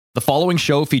The following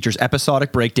show features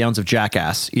episodic breakdowns of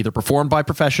Jackass, either performed by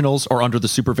professionals or under the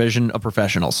supervision of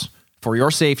professionals. For your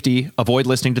safety, avoid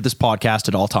listening to this podcast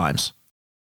at all times.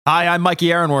 Hi, I'm Mikey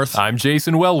Aaronworth. I'm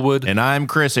Jason Wellwood. And I'm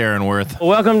Chris Aaronworth.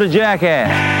 Welcome to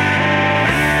Jackass.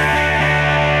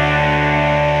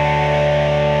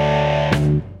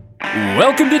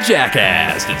 Welcome to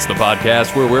Jackass. It's the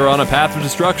podcast where we're on a path of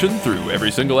destruction through every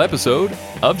single episode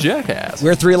of Jackass.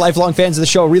 We're three lifelong fans of the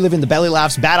show, reliving the belly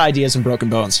laughs, bad ideas, and broken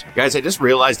bones. Guys, I just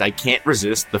realized I can't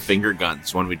resist the finger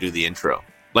guns when we do the intro.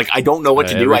 Like, I don't know what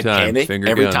to do. I panic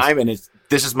every time, and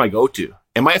this is my go-to.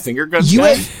 Am I a finger guns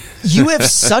guy? You have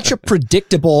such a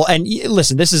predictable, and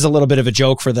listen, this is a little bit of a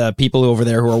joke for the people over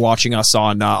there who are watching us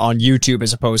on YouTube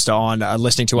as opposed to on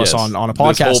listening to us on a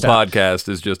podcast. This whole podcast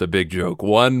is just a big joke.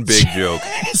 One big joke.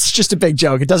 It's just a big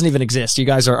joke. It doesn't even exist. You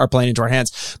guys are playing into our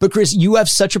hands. But Chris, you have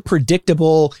such a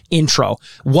predictable intro.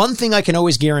 One thing I can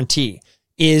always guarantee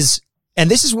is,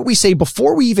 and this is what we say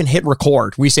before we even hit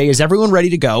record, we say, is everyone ready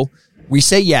to go? We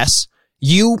say yes.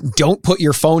 You don't put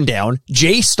your phone down.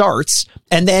 Jay starts,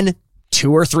 and then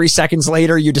 2 or 3 seconds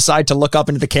later, you decide to look up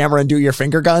into the camera and do your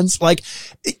finger guns.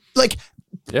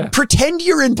 Pretend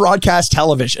you're in broadcast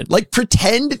television. Like,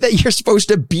 pretend that you're supposed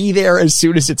to be there as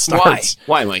soon as it starts.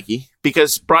 Why, Mikey?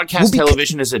 Because broadcast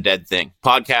television is a dead thing.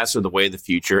 Podcasts are the way of the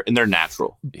future, and they're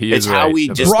natural. It's how we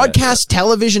just... Broadcast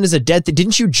television is a dead thing.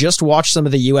 Didn't you just watch some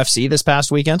of the UFC this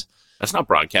past weekend? That's not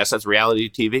broadcast. That's reality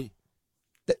TV.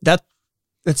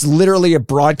 That's literally a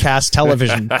broadcast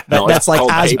television. That's like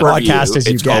as broadcast as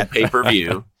you get. It's called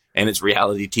pay-per-view, and it's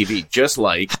reality TV. Just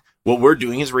like what we're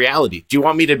doing is reality. Do you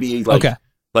want me to be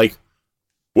like,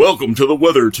 welcome to the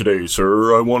weather today,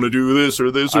 sir? I want to do this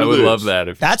or this or this. I would love that.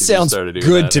 If that sounds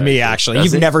good to me, actually.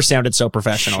 You've never sounded so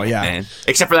professional, yeah. Man.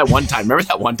 Except for that one time. Remember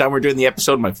that one time we were doing the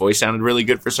episode? My voice sounded really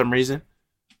good for some reason.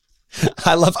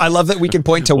 I love that we can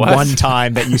point to one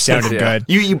time that you sounded good.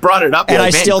 You brought it up, and I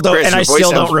still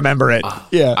don't remember it.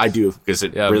 Yeah, I do, because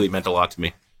it really meant a lot to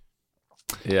me.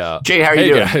 Yeah, Jay, how are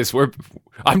you doing? Guys,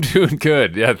 I'm doing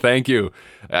good. Yeah, thank you.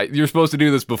 You're supposed to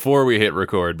do this before we hit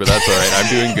record, but that's all right. I'm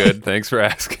doing good. Thanks for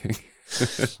asking.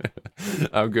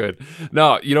 I'm good.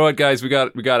 No, you know what, guys? We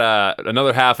got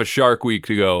another half of Shark Week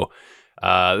to go.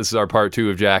 This is our part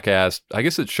 2 of Jackass. I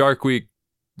guess it's Shark Week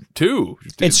 2.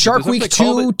 It's Shark Week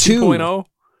 2 2.0.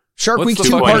 Shark Week 2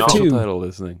 Part Part 2. Title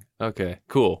this thing. Okay,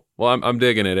 cool. Well, I'm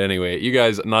digging it anyway. You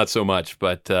guys, not so much,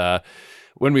 but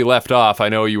when we left off, I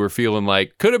know you were feeling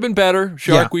like could have been better.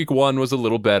 Shark Week 1 was a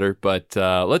little better, but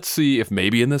let's see if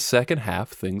maybe in the second half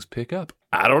things pick up.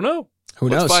 I don't know. Who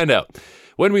knows? Let's find out.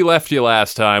 When we left you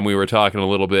last time, we were talking a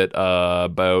little bit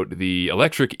about the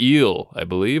electric eel, I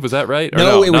believe. Was that right?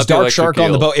 No, it was Dark Shark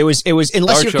on the boat. It was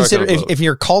unless you're considering if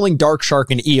you're calling Dark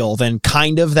Shark an eel, then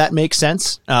kind of that makes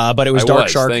sense. But it was Dark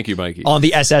Shark. Thank you, Mikey. On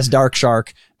the SS Dark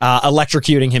Shark,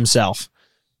 electrocuting himself.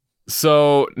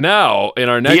 So now in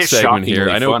our next segment here,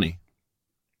 I know. Funny.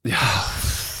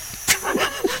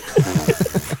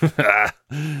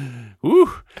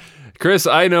 Woo. Chris,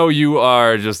 I know you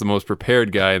are just the most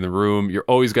prepared guy in the room. You're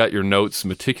always got your notes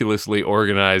meticulously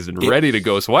organized and ready to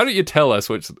go. So why don't you tell us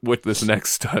what this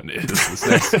next stunt is, this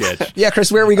next sketch? Yeah,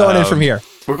 Chris, where are we going in from here?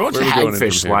 We're going to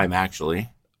Hagfish Slime, actually.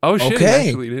 Oh, shit.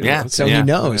 Okay. Yeah. So he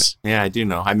knows. Yeah, I do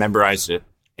know. I memorized it,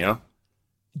 you know?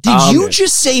 Did you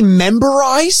just say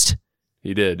memorized?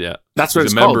 He did, yeah. That's what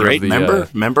it's called, right?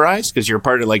 Memorized? Because you're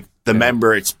part of, like, the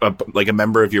member. It's like a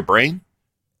member of your brain.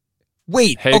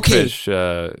 Wait, Hagfish,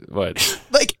 what?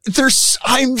 Like,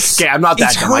 I'm not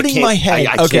that It's dumb. hurting my head.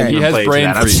 I can't He has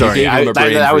brain freeze. I'm sorry.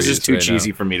 That was just too right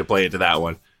cheesy now. for me to play into that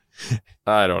one.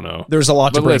 I don't know. There's a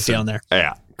lot to break listen, down there.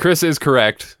 Yeah. Chris is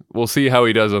correct. We'll see how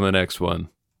he does on the next one.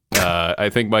 I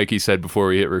think Mikey said before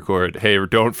we hit record, hey,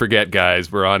 don't forget,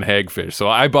 guys, we're on Hagfish. So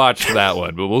I botched that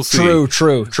one, but we'll see.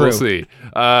 True. We'll see.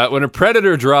 When a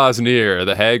predator draws near,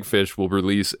 the hagfish will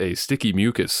release a sticky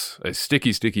mucus,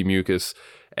 sticky mucus.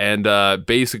 And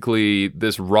basically,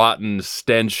 this rotten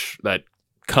stench that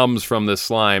comes from this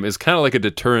slime is kind of like a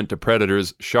deterrent to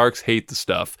predators. Sharks hate the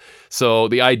stuff. So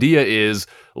the idea is,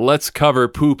 let's cover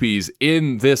poopies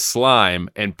in this slime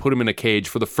and put them in a cage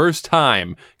for the first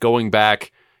time going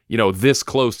back, this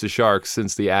close to sharks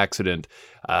since the accident.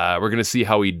 We're going to see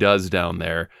how he does down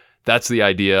there. That's the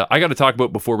idea. I got to talk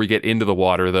about, before we get into the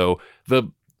water, though,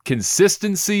 the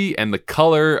consistency and the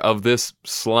color of this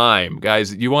slime.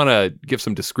 Guys, you want to give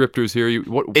some descriptors here?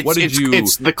 What did you...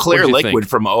 It's the clear liquid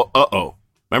from Uh-Oh.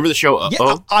 Remember the show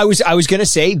Uh-Oh? Yeah, I was going to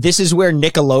say, this is where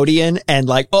Nickelodeon and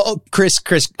Chris,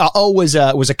 Uh-Oh was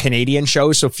a Canadian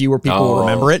show, so fewer people will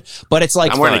remember it. But it's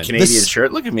like... I'm wearing a Canadian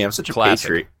shirt. Look at me. I'm such a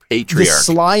patriarch. The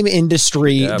slime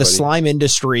industry, Yeah, buddy. slime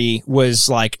industry was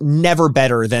like never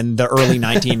better than the early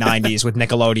 1990s with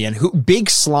Nickelodeon. Big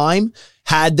Slime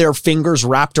had their fingers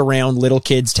wrapped around little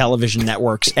kids' television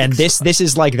networks, and this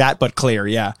is like that but clear.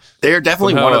 Yeah, they're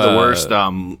definitely one of the worst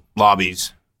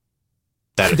lobbies.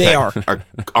 They are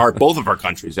both of our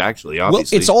countries, actually.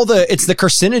 Obviously, well, it's the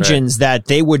carcinogens that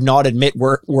they would not admit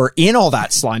were in all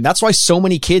that slime. That's why so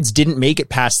many kids didn't make it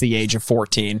past the age of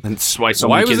 14. And that's why so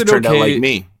many kids turned out like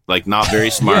me, like not very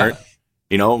smart.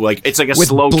 You know, like it's like a with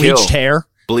slow bleached kill. hair,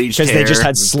 bleached because they just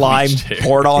had slime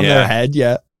poured on their head.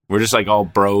 Yeah, we're just like all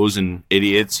bros and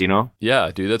idiots, you know.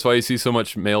 Yeah, dude, that's why you see so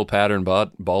much male pattern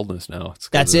baldness now.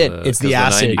 That's it. It's the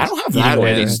acid. I don't have that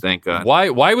always, thank God.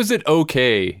 Why was it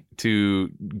okay to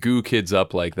goo kids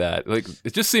up like that? Like,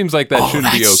 it just seems like that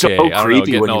shouldn't be okay. So I don't know, creepy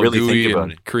getting when you all really gooey think about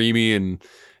and it. creamy, and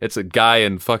it's a guy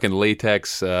in fucking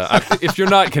latex. If you're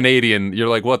not Canadian, you're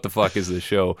like, what the fuck is this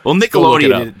show? Well, Go look it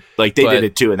Nickelodeon up. they did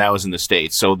it too, and that was in the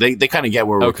States, so they kind of get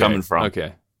where we're coming from.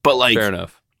 Okay, But like, fair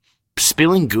enough.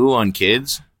 spilling goo on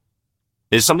kids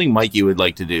is something Mikey would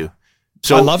like to do.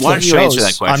 So I love why those don't you answer shows.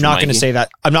 that question, I'm not going to Mikey? say that.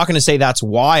 I'm not going to say that's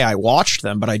why I watched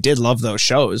them, but I did love those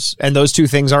shows, and those two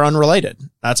things are unrelated.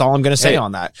 That's all I'm going to say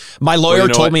on that. My lawyer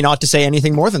told me not to say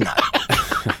anything more than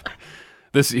that.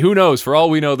 Who knows? For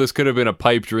all we know, this could have been a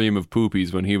pipe dream of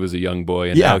Poopy's when he was a young boy,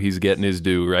 and now he's getting his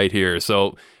due right here.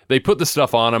 So they put the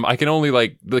stuff on him. I can only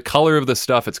like the color of the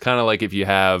stuff. It's kind of like if you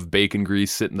have bacon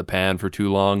grease sit in the pan for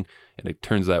too long, and it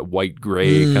turns that white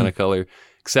gray kind of color.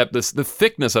 Except the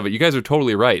thickness of it, you guys are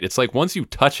totally right. It's like once you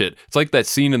touch it, it's like that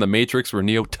scene in The Matrix where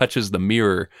Neo touches the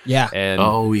mirror. Yeah. And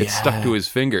it's stuck to his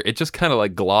finger. It just kind of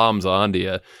like gloms onto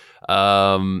you.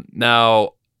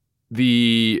 Now,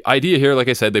 the idea here, like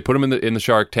I said, they put him in the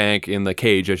shark tank, in the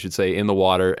cage, I should say, in the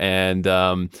water.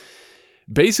 And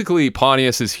basically,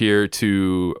 Pontius is here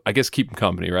to, I guess, keep him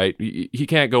company, right? He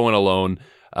can't go in alone.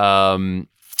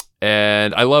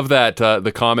 And I love that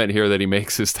the comment here that he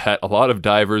makes is that a lot of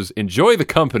divers enjoy the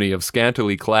company of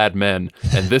scantily clad men,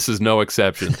 and this is no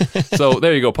exception. So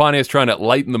there you go. Pontius trying to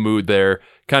lighten the mood there,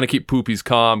 kind of keep Poopies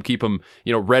calm, keep him,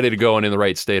 ready to go and in the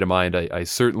right state of mind. I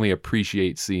certainly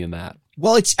appreciate seeing that.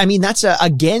 Well, that's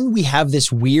again, we have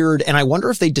this weird, and I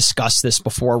wonder if they discussed this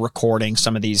before recording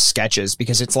some of these sketches,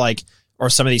 because it's like, or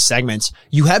some of these segments,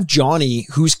 you have Johnny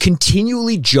who's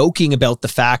continually joking about the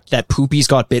fact that Poopy's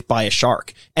got bit by a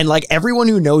shark. And like everyone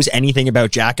who knows anything about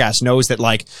Jackass knows that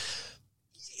like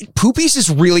Poopy's is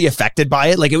really affected by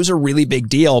it. Like it was a really big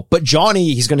deal, but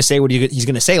Johnny, he's going to say what he's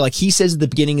going to say. Like he says at the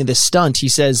beginning of this stunt, he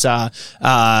says, we're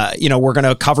going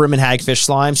to cover him in hagfish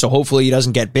slime. So hopefully he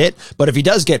doesn't get bit. But if he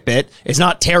does get bit, it's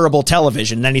not terrible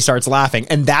television. Then he starts laughing.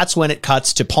 And that's when it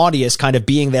cuts to Pontius kind of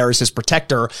being there as his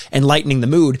protector and lightening the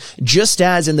mood. Just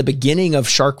as in the beginning of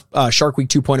Shark Week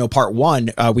 2.0 part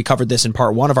 1, we covered this in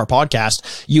part 1 of our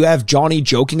podcast. You have Johnny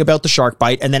joking about the shark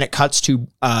bite. And then it cuts to,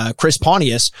 Chris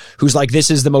Pontius, who's like, this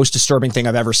is the most disturbing thing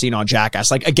I've ever seen on Jackass.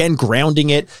 Like again, grounding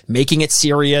it, making it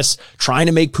serious, trying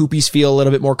to make Poopies feel a little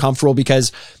bit more comfortable,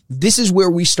 because this is where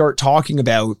we start talking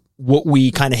about what we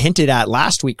kind of hinted at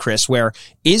last week, Chris, where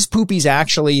is Poopies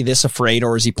actually this afraid,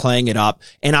 or is he playing it up?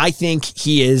 And I think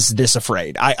he is this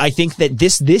afraid. I think that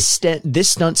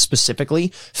this stunt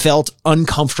specifically felt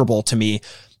uncomfortable to me.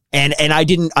 And I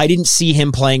didn't see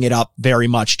him playing it up very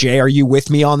much. Jay, are you with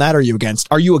me on that? Or are you against?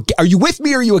 Are you with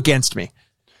me or are you against me?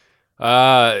 Do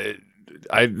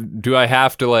I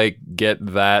have to like get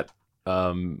that?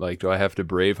 Do I have to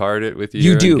Braveheart it with you?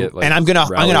 You do, get, like, and I'm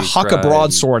gonna huck a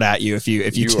broadsword at you if you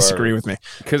disagree with me.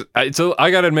 Because I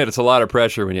gotta admit, it's a lot of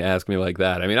pressure when you ask me like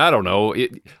that. I mean, I don't know.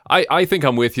 I think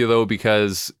I'm with you though,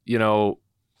 because the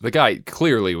guy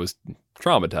clearly was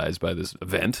traumatized by this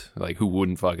event. Like, who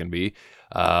wouldn't fucking be?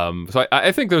 So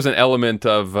I think there's an element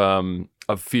of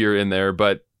fear in there,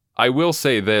 but I will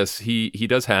say this, he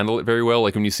does handle it very well.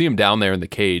 Like when you see him down there in the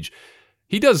cage,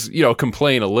 he does,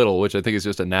 complain a little, which I think is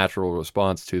just a natural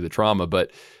response to the trauma.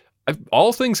 But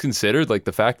all things considered, like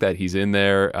the fact that he's in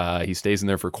there, he stays in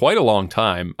there for quite a long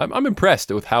time, I'm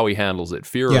impressed with how he handles it,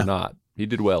 fear or not. He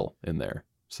did well in there.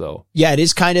 So yeah,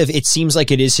 it seems like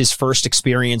it is his first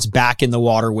experience back in the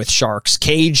water with sharks.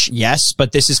 Cage, yes,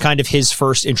 but this is kind of his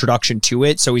first introduction to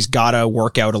it. So he's got to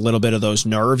work out a little bit of those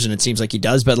nerves, and it seems like he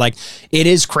does. But like, it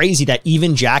is crazy that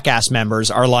even Jackass members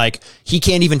are like, he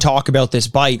can't even talk about this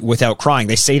bite without crying.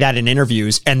 They say that in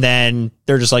interviews, and then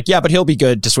they're just like, yeah, but he'll be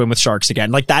good to swim with sharks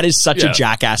again. Like that is such a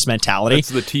Jackass mentality. It's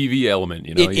the TV element,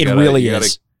 It really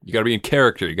is. You got to be in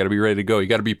character. You got to be ready to go. You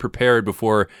got to be prepared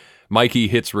before Mikey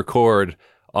hits record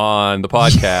on the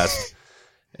podcast.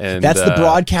 And that's the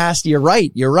broadcast. You're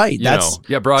right. That's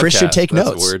broadcast. Chris should take that's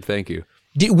notes. The word. Thank you.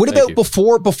 What about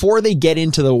before they get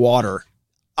into the water?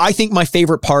 I think my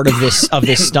favorite part of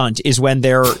this stunt is when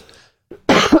they're.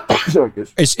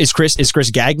 Is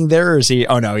Chris gagging there, or is he?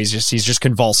 Oh no, he's just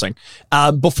convulsing.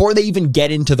 Before they even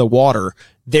get into the water,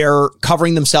 they're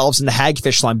covering themselves in the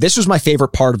hagfish slime. This was my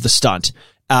favorite part of the stunt.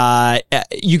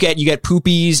 You get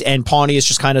Poopies and Pontius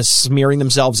just kind of smearing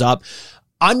themselves up.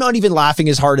 I'm not even laughing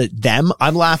as hard at them.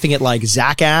 I'm laughing at like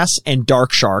Zackass and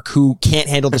Dark Shark, who can't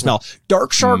handle the smell.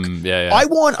 Dark Shark, I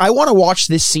want to watch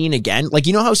this scene again. Like,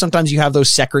 you know how sometimes you have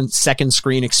those second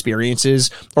screen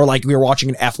experiences, or like we were watching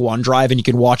an F1 drive and you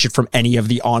can watch it from any of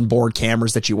the onboard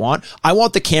cameras that you want. I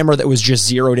want the camera that was just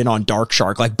zeroed in on Dark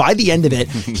Shark. Like, by the end of it,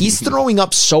 he's throwing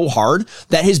up so hard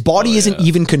that his body isn't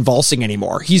even convulsing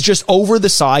anymore. He's just over the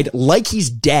side like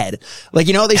he's dead. Like,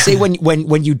 you know, they say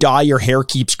when you die, your hair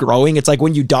keeps growing. It's like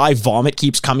when you die, vomit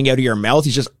keeps coming out of your mouth.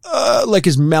 He's just like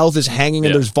his mouth is hanging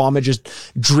and there's vomit just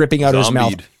dripping out of his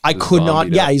mouth. I could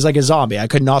not. Yeah, he's like a zombie. I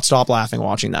could not stop laughing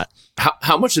watching that.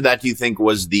 How much of that do you think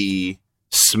was the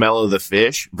smell of the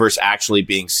fish versus actually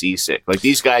being seasick? Like,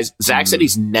 these guys, Zach said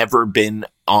he's never been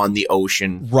on the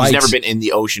ocean. Right. He's never been in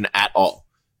the ocean at all.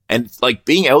 And like,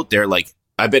 being out there, like,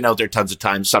 I've been out there tons of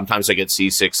times. Sometimes I get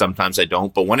seasick, sometimes I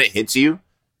don't. But when it hits you,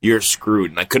 you're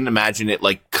screwed. And I couldn't imagine it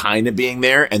like kind of being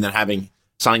there and then having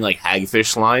something like hagfish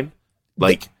slime.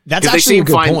 Like, that's actually a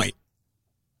good point.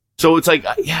 So it's like,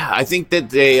 yeah, I think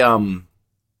that they,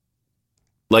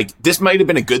 like, this might have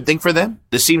been a good thing for them.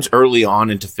 This seems early on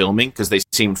into filming because they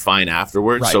seemed fine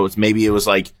afterwards. Right. So maybe it was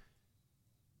like,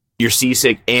 you're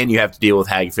seasick and you have to deal with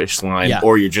hagfish slime,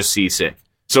 or you're just seasick.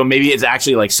 So maybe it's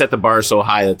actually like set the bar so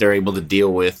high that they're able to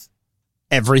deal with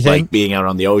everything, like being out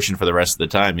on the ocean for the rest of the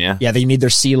time. Yeah, they need their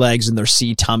sea legs and their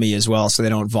sea tummy as well, so they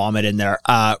don't vomit in there.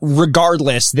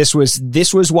 Regardless, this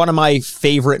was one of my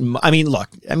favorite. I mean,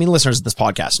 listeners of this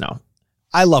podcast know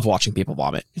I love watching people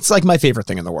vomit. It's like my favorite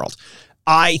thing in the world.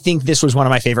 I think this was one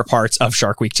of my favorite parts of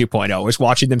Shark Week 2.0, is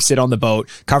watching them sit on the boat,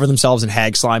 cover themselves in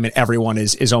hag slime, and everyone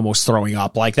is almost throwing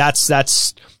up. Like,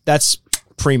 that's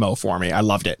primo for me. I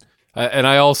loved it. And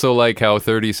I also like how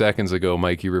 30 seconds ago,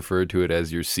 Mike, you referred to it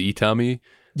as your sea tummy.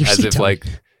 Like,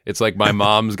 it's like my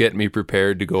mom's getting me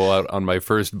prepared to go out on my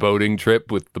first boating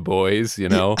trip with the boys, you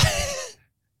know.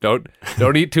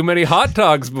 Don't eat too many hot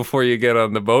dogs before you get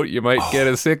on the boat. You might get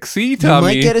a sick sea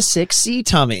tummy. You might get a sick sea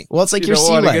tummy. Well, it's like your sea legs.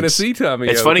 You don't want to get a sea tummy.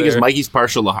 It's funny because Mikey's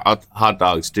partial to hot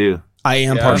dogs too. I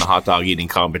am partial. In the hot dog eating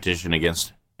competition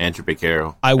against Andrew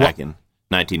Picaro back in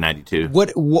 1992.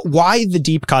 Why the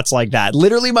deep cuts like that?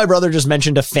 Literally, my brother just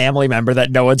mentioned a family member that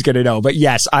no one's going to know. But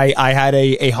yes, I had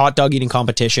a hot dog eating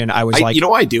competition. I was like, you know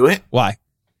why I do it? Why?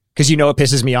 Because you know it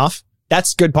pisses me off?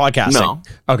 That's good podcasting. No.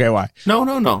 Okay, why?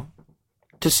 No.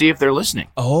 To see if they're listening.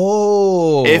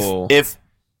 Oh. If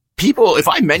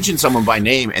I mention someone by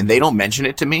name and they don't mention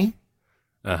it to me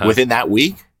within that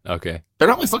week, okay, they're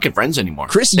not my fucking friends anymore.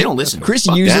 They don't listen. Chris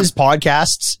uses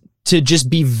podcasts to just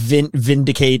be to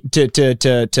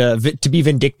be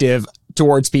vindictive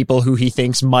towards people who he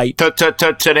thinks might.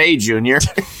 Today, Junior.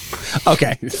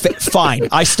 Okay, fine.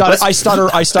 I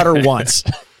stutter once.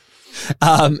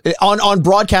 On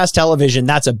broadcast television,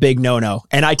 that's a big no-no,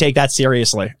 and I take that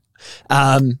seriously.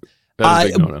 That's a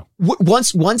big no-no.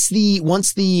 Once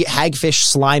the hagfish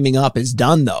sliming up is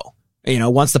done, though, you know,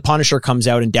 once the Punisher comes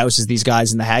out and douses these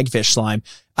guys in the hagfish slime,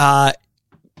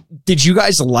 did you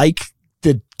guys like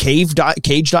the cage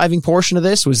diving portion of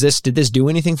this? Did this do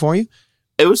anything for you?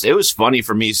 It was funny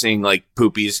for me seeing like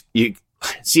Poopies. You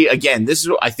see, again, this is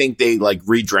what I think they like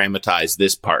re-dramatized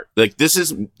this part. Like, this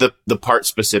is the part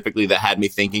specifically that had me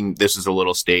thinking this is a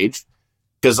little staged,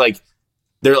 because like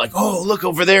they're like, oh, look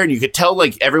over there, and you could tell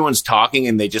like everyone's talking,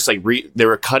 and they just like they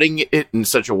were cutting it in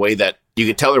such a way that you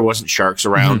could tell there wasn't sharks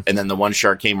around, and then the one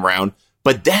shark came around,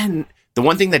 but then. The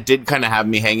one thing that did kind of have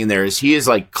me hanging there is he is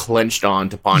like clenched on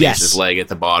to Pontius's leg at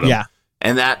the bottom. Yeah.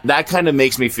 And that kind of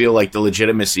makes me feel like the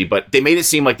legitimacy, but they made it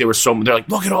seem like they're like,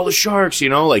 look at all the sharks, you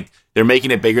know, like they're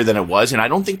making it bigger than it was. And I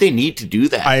don't think they need to do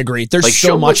that. I agree. There's like,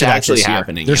 so much of that actually this year.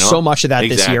 Happening. There's so much of that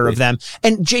this year of them.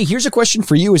 And Jay, here's a question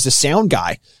for you as a sound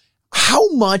guy. How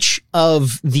much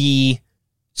of the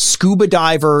scuba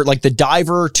diver, like the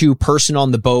diver to person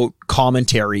on the boat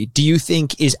commentary, do you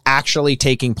think is actually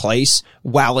taking place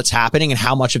while it's happening, and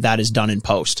how much of that is done in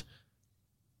post?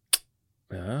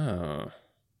 Oh,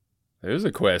 there's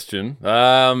a question.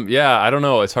 Yeah, I don't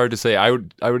know. It's hard to say. I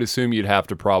would assume you'd have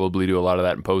to probably do a lot of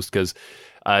that in post, because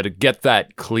to get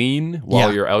that clean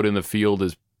while you're out in the field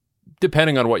is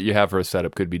depending on what you have for a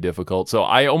setup, could be difficult. So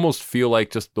I almost feel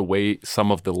like just the way some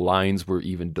of the lines were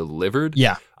even delivered.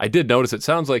 Yeah. I did notice it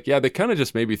sounds like, they kind of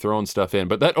just maybe throwing stuff in,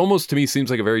 but that almost to me seems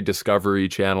like a very Discovery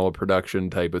Channel production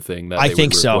type of thing that I they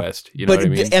think would so. request. You know But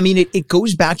what I mean? it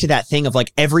goes back to that thing of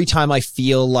like every time I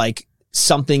feel like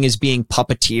something is being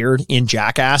puppeteered in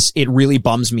Jackass, it really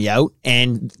bums me out.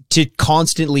 And to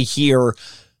constantly hear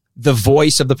the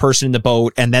voice of the person in the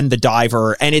boat and then the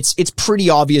diver, and it's pretty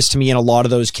obvious to me in a lot of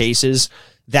those cases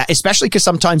that, especially because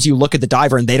sometimes you look at the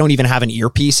diver and they don't even have an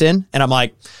earpiece in, and I'm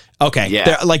like, okay,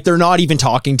 they're not even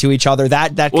talking to each other.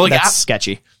 That's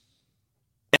sketchy.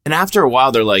 And after a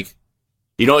while, they're like,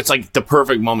 it's like the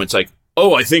perfect moment. It's like,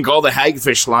 oh, I think all the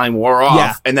hagfish line wore off.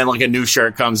 Yeah. And then like a new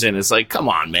shark comes in. It's like, come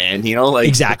on, man. Like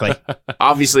Exactly.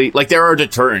 Obviously, like there are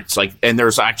deterrents, like, and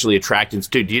there's actually attractants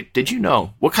too. Did you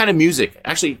know what kind of music?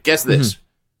 Actually, guess this.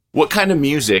 What kind of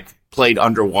music played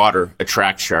underwater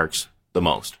attracts sharks the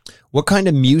most? What kind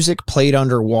of music played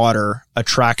underwater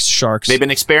attracts sharks? They've been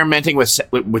experimenting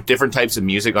with different types of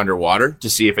music underwater to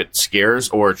see if it scares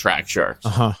or attracts sharks.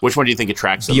 Which one do you think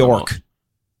attracts them the most?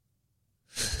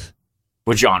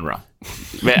 What genre?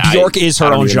 Bjork is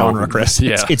her own genre, Chris.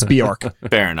 Yeah. It's Bjork.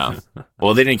 Fair enough.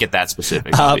 Well, they didn't get that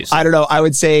specific, obviously. I don't know. I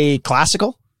would say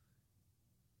classical.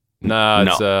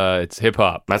 No, it's hip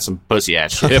hop. That's some pussy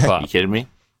ass shit. Hip hop. You kidding me?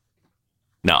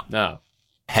 No.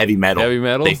 Heavy metal. Heavy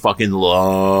metal? They fucking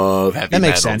love heavy metal. That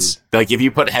makes sense. Like if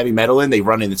you put heavy metal in, they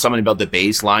run in something about the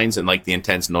bass lines and like the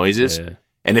intense noises. Yeah.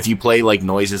 And if you play like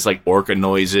noises like orca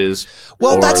noises,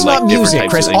 well, that's like not music,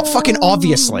 types Chris. of things. Fucking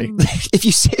obviously,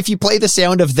 if you play the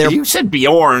sound of their You said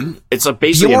Bjorn. It's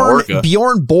basically an orca.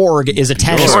 Bjorn Borg is a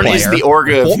tennis Bjorn player. is the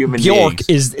orca of human Bjork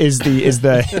beings. is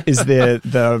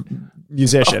the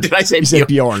musician. Oh, did I say you said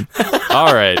Bjorn?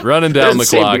 All right, running down the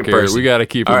Same clock here. person. We got to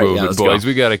keep it All right, moving, let's boys. go.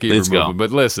 We got to keep Let's it go. moving.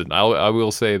 But listen, I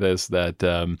will say this,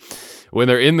 that when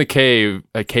they're in the cave,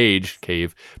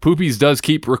 Poopies does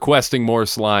keep requesting more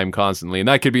slime constantly, and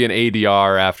that could be an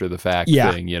ADR after the fact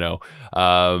thing,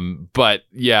 But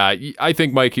yeah, I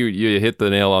think, Mike, you hit the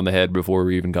nail on the head before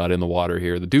we even got in the water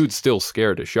here. The dude's still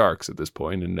scared of sharks at this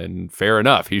point, and fair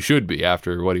enough, he should be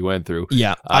after what he went through.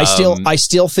 Yeah, I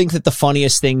still think that the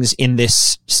funniest things in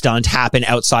this stunt happen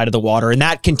outside of the water, and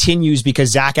that continues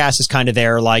because Jackass is kind of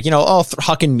there, like,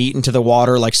 hucking meat into the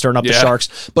water, like stirring up the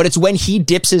sharks. But it's when he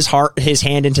dips his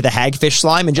hand into the hagfish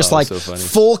slime and just so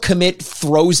full commit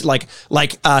throws like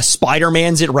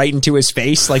Spider-Man's it right into his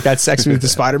face, like that Sex with the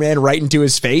Spider-Man right into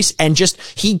his face, and just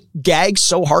he gags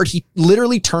so hard he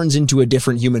literally turns into a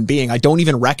different human being. I don't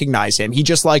even recognize him. He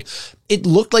just it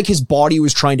looked like his body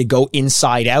was trying to go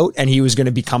inside out and he was going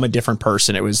to become a different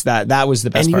person. It was that was the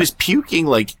best And part. he was puking.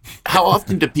 Like, how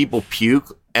often do people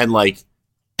puke and like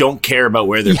don't care about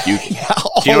where they're puking?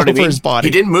 all Do you know what I over mean? his body.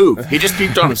 He didn't move. He just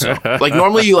puked on himself. Like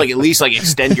normally you at least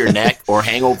extend your neck or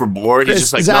hang overboard. He's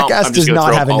just like, no, Jackass I'm does just going to not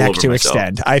throw have up a all neck over to myself.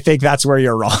 extend. I think that's where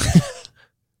you're wrong.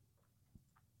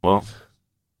 Well,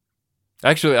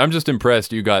 Actually, I'm just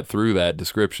impressed you got through that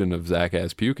description of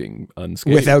Jackass puking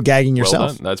unscathed. Without gagging Well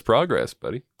yourself. done. That's progress,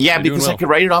 buddy. yeah, You're doing because I well. could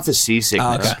write it off as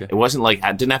seasickness. Oh, okay. It wasn't it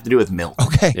didn't have to do with milk.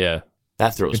 Okay. Yeah.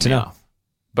 That throws Good to me know. off.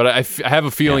 But I have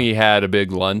a feeling he had a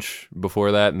big lunch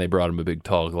before that, and they brought him a big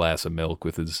tall glass of milk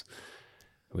with his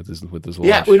lunch.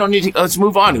 Yeah, we don't need to. Let's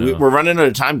move on. Yeah. We're running out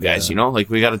of time, guys. We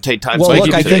got to take time. Well, so look,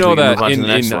 keep I saying think- we You know can move that on to the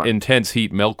next in one. intense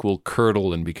heat, milk will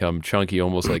curdle and become chunky,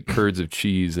 almost like curds of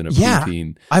cheese in a Yeah,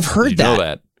 poutine. I've heard Did you know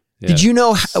that. that? Yeah. Did you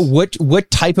know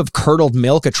what type of curdled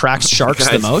milk attracts sharks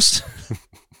the Guys. most?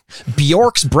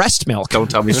 Bjork's breast milk.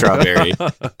 Don't tell me strawberry.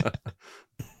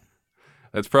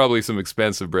 That's probably some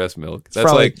expensive breast milk.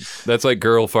 probably- That's like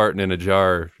girl farting in a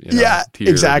jar. Yeah, tier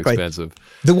of exactly. Expensive.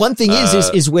 The one thing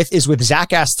is with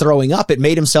Jackass throwing up, it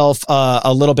made himself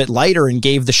a little bit lighter and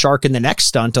gave the shark in the next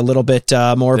stunt a little bit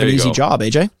more of There an you easy go. job,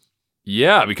 AJ.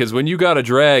 Yeah, because when you got to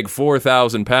drag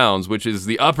 4,000 pounds, which is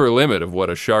the upper limit of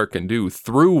what a shark can do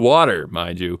through water,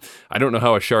 mind you. I don't know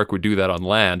how a shark would do that on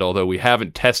land, although we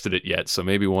haven't tested it yet, so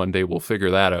maybe one day we'll figure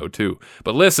that out too.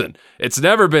 But listen, it's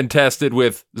never been tested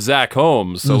with Zach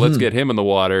Holmes, so let's get him in the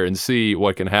water and see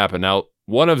what can happen. Now,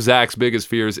 one of Zach's biggest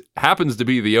fears happens to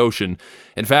be the ocean.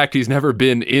 In fact, he's never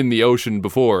been in the ocean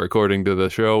before, according to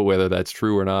the show. Whether that's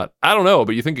true or not, I don't know,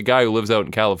 but you think a guy who lives out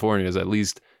in California is at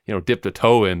least dipped a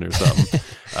toe in or something.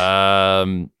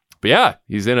 But yeah,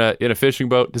 he's in a fishing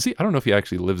boat. Does he? I don't know if he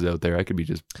actually lives out there. I could be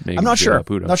just making I'm not shit sure. up.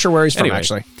 Who knows? Not sure where he's from, Anyway.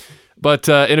 actually. But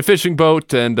in a fishing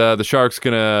boat, and the shark's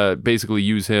gonna basically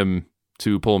use him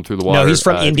to pull him through the water. No, he's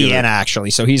from if you- Indiana, actually,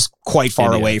 so he's quite far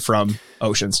Indiana. away from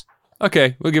oceans.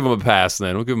 Okay, we'll give him a pass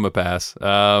then. We'll give him a pass.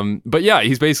 But yeah,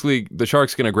 he's basically, the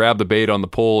shark's going to grab the bait on the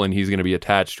pole and he's going to be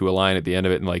attached to a line at the end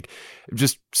of it and like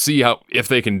just see if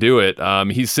they can do it.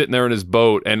 He's sitting there in his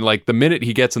boat and like the minute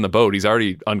he gets in the boat, he's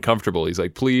already uncomfortable. He's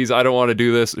like, please, I don't want to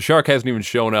do this. The shark hasn't even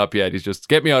shown up yet. He's just,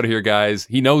 get me out of here, guys.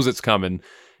 He knows it's coming.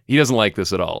 He doesn't like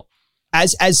this at all.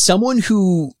 As someone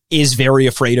who is very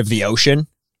afraid of the ocean,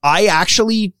 I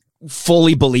actually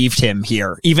fully believed him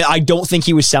here. Even I don't think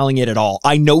he was selling it at all.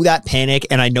 I know that panic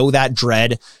and I know that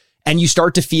dread, and you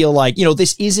start to feel like,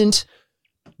 this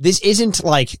isn't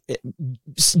like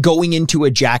going into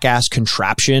a jackass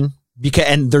contraption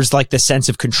and there's like the sense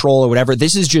of control or whatever.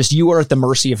 This is just, you are at the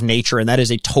mercy of nature, and that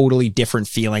is a totally different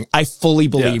feeling. I fully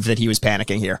believe that he was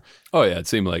panicking here. Oh yeah, it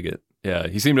seemed like it. Yeah,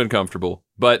 he seemed uncomfortable.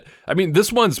 But I mean,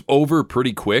 this one's over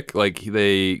pretty quick. Like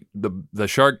the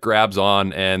shark grabs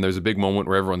on and there's a big moment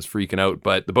where everyone's freaking out,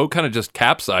 but the boat kind of just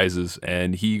capsizes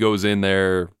and he goes in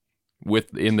there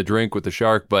in the drink with the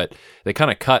shark, but they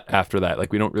kind of cut after that.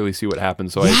 Like we don't really see what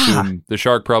happens. So I assume the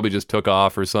shark probably just took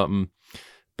off or something.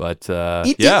 But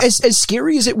as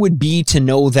scary as it would be to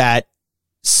know that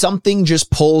something just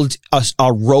pulled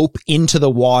a rope into the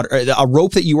water, a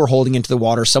rope that you were holding into the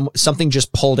water. Something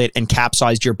just pulled it and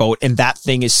capsized your boat, and that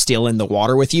thing is still in the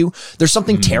water with you. There's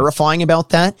something terrifying about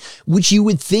that, which you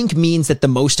would think means that the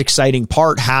most exciting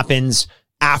part happens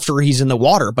after he's in the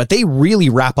water, but they really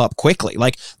wrap up quickly.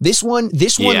 Like this one,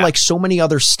 like so many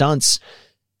other stunts,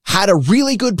 had a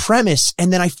really good premise,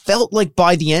 and then I felt like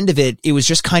by the end of it, it was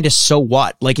just kind of so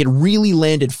what? Like it really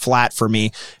landed flat for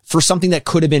me for something that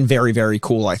could have been very, very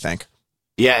cool, I think.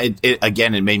 Yeah,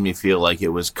 it made me feel like it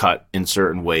was cut in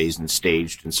certain ways and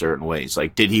staged in certain ways.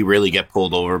 Like, did he really get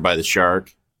pulled over by the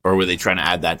shark, or were they trying to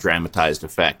add that dramatized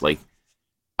effect? Like,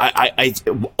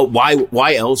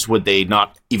 why else would they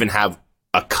not even have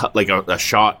a cut, like a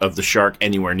shot of the shark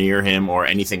anywhere near him or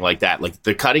anything like that? Like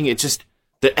the cutting, it just...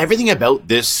 everything about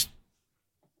this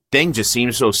thing just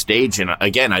seems so staged. And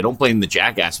again, I don't blame the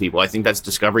jackass people. I think that's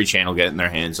Discovery Channel getting their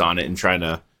hands on it and trying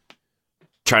to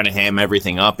ham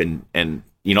everything up. And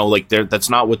like that's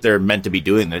not what they're meant to be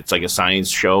doing. It's like a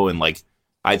science show. And like,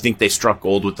 I think they struck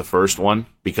gold with the first one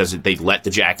because they let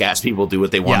the jackass people do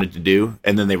what they wanted to do.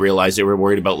 And then they realized they were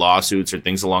worried about lawsuits or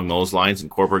things along those lines, and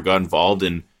corporate got involved,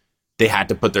 and they had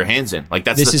to put their hands in. Like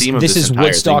that's the theme of this entire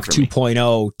Woodstock thing for me.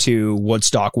 2.0 to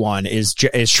Woodstock 1 is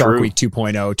Shark Week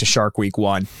 2.0 to Shark Week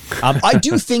 1. I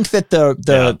do think that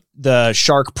the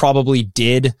shark probably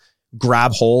did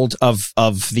grab hold of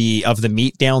the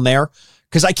meat down there,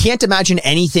 because I can't imagine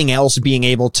anything else being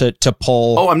able to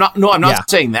pull. Oh, I'm not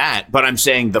saying that, but I'm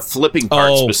saying the flipping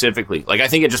part specifically. Like I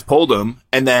think it just pulled him,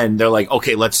 and then they're like,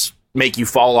 okay, let's make you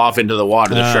fall off into the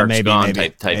water. The shark's gone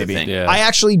type of thing. Yeah. I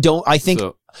actually don't. I think.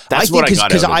 That's what I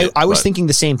got out of it. I was thinking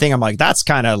the same thing. I'm like, that's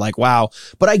kind of like, wow.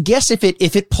 But I guess if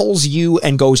it pulls you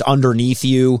and goes underneath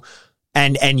you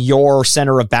and your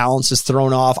center of balance is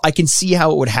thrown off, I can see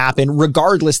how it would happen.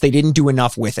 Regardless, they didn't do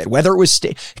enough with it. Whether it was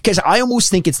because I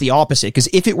almost think it's the opposite. Because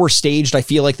if it were staged, I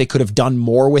feel like they could have done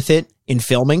more with it in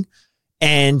filming.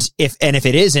 And if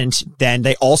it isn't, then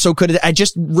they also could have.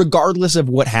 Regardless of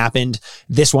what happened,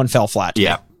 this one fell flat.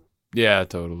 Yeah,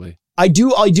 totally. I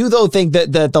do though think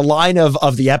that the line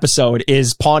of the episode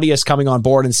is Pontius coming on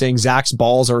board and saying Zach's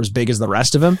balls are as big as the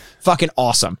rest of him. Fucking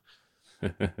awesome.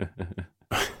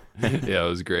 Yeah, it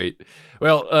was great.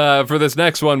 Well, for this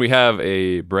next one, we have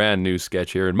a brand new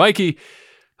sketch here. And Mikey,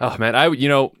 oh man, I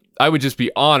would just be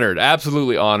honored,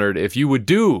 absolutely honored, if you would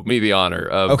do me the honor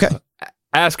of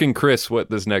asking Chris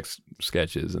what this next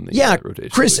sketch is in the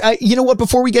rotation. Chris, you know what?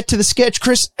 Before we get to the sketch,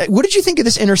 Chris, what did you think of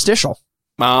this interstitial?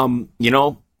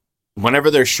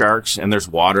 Whenever there's sharks and there's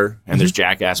water and there's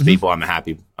jackass people, I'm a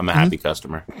happy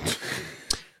customer.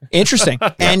 Interesting.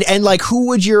 And like, who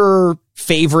would your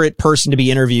favorite person to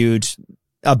be interviewed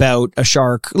about a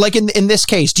shark? Like in this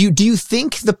case, do you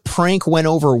think the prank went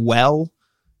over well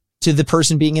to the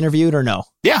person being interviewed or no?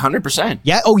 Yeah, 100%.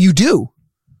 Yeah. Oh, you do?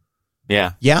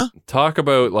 Yeah. Yeah. Talk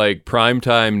about like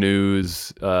primetime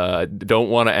news. Don't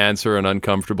want to answer an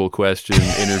uncomfortable question.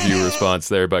 Interview response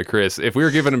there by Chris. If we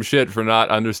were giving him shit for not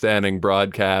understanding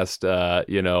broadcast,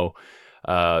 technique,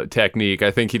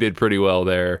 I think he did pretty well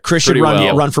there. Chris should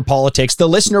run for politics. The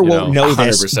listener won't know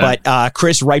 100%. This, but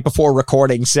Chris, right before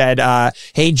recording, said,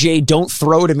 "Hey Jay, don't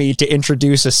throw to me to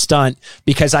introduce a stunt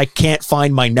because I can't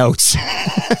find my notes."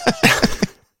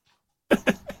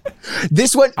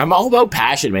 This one, I'm all about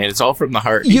passion, man. It's all from the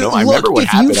heart. I remember what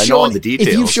happened. I know all the details.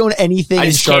 If you've shown anything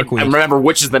in Shark Week, I remember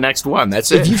which is the next one.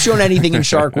 That's it. If you've shown anything in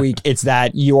Shark Week, it's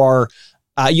that you are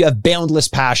You have boundless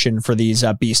passion for these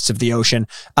beasts of the ocean.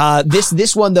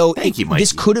 This one though, thank you, Mikey.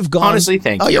 This could have gone. Honestly,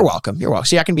 thank you. Oh, you're welcome. You're welcome.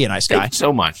 See, I can be a nice guy. Thank you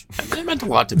so much. That meant a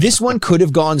lot to me. This one could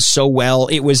have gone so well.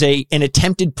 It was an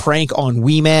attempted prank on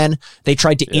Wee Man. They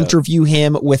tried to interview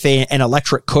him with an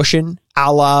electric cushion,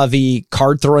 a la the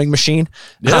card throwing machine.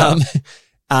 Yeah.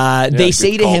 They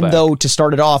say to him, though, to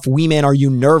start it off, Wee Man, are you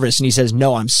nervous? And he says,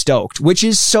 no, I'm stoked, which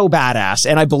is so badass.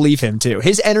 And I believe him, too.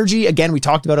 His energy, again, we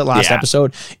talked about it last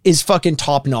episode, is fucking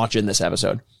top notch in this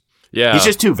episode. Yeah. He's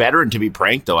just too veteran to be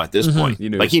pranked, though, at this point.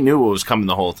 He knew what was coming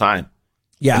the whole time.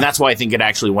 Yeah. And that's why I think it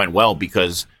actually went well,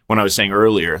 because when I was saying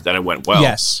earlier that it went well,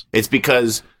 it's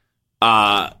because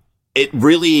it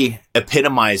really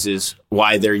epitomizes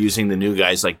why they're using the new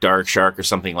guys like Dark Shark or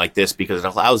something like this, because it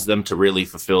allows them to really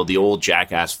fulfill the old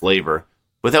Jackass flavor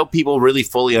without people really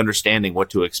fully understanding what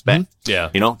to expect. Yeah.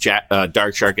 You know,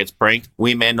 Dark Shark gets pranked.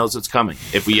 Wee Man knows it's coming.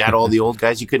 If we had all the old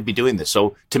guys, you couldn't be doing this.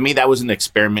 So to me, that was an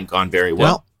experiment gone very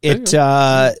well. It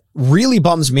really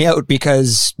bums me out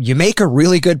because you make a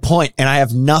really good point and I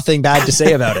have nothing bad to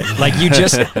say about it. Like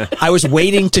I was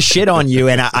waiting to shit on you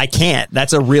and I can't.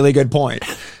 That's a really good point.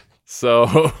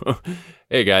 So,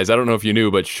 hey guys, I don't know if you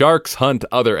knew, but sharks hunt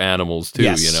other animals too,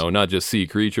 Yes. not just sea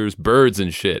creatures, birds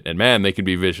and shit. And man, they can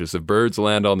be vicious. If birds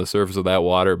land on the surface of that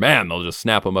water, man, they'll just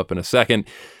snap them up in a second.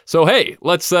 So, hey,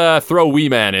 let's throw Wee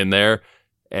Man in there.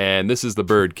 And this is the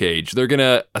bird cage. They're going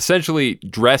to essentially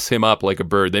dress him up like a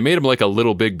bird. They made him like a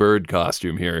little Big Bird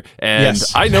costume here. And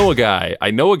Yes. I know a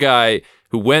guy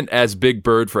who went as Big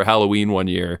Bird for Halloween one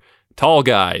year. Tall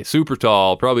guy, super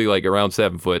tall, probably like around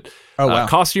 7 foot. Oh, wow.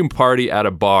 Costume party at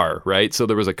a bar, right? So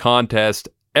there was a contest.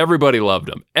 Everybody loved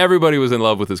him. Everybody was in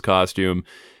love with his costume.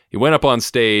 He went up on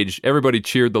stage. Everybody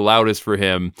cheered the loudest for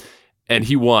him. And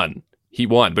he won.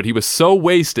 But he was so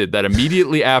wasted that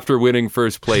immediately after winning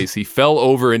first place, he fell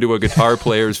over into a guitar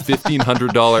player's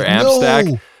 $1,500 amp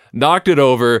stack, knocked it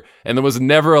over, and then was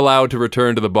never allowed to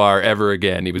return to the bar ever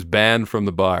again. He was banned from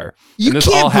the bar. You and this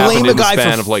can't all happened blame in a the guy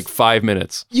span for of like 5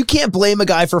 minutes. You can't blame a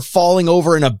guy for falling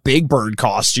over in a Big Bird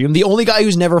costume. The only guy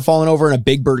who's never fallen over in a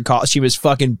Big Bird costume is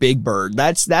fucking Big Bird.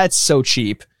 That's so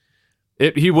cheap.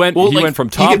 He went from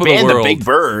top of the ban world. the Big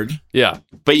Bird,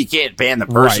 but you can't ban the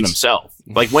person himself.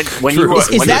 Like when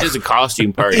it is a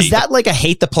costume party. Is that like a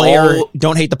hate the player,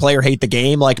 don't hate the player, hate the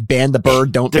game? Like ban the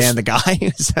bird, don't ban the guy?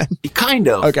 Kind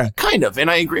of. Okay. Kind of. And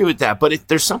I agree with that. But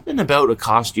there's something about a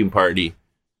costume party.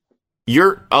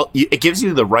 It gives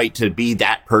you the right to be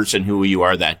that person who you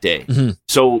are that day. Mm-hmm.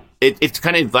 So it's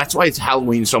kind of, that's why it's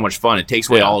Halloween so much fun. It takes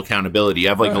away all accountability. You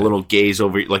have like a little gaze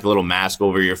over, like a little mask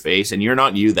over your face, and you're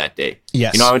not you that day.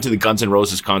 Yes. I went to the Guns N'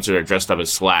 Roses concert. I dressed up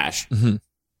as Slash, and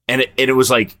it was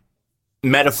like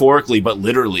metaphorically, but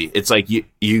literally, it's like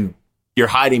you're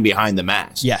hiding behind the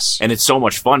mask. Yes. And it's so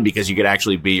much fun because you could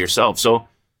actually be yourself. So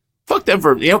fuck them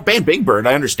for, ban Big Bird.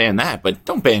 I understand that, but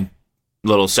don't ban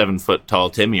little 7 foot tall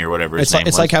Timmy or whatever his name was.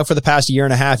 It's like how for the past year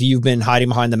and a half you've been hiding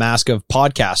behind the mask of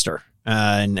podcaster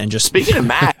and just speaking of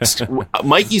masks,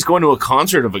 Mikey's going to a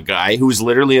concert of a guy who's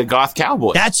literally a goth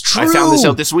cowboy. That's true. I found this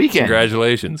out this weekend.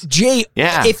 Congratulations, Jay.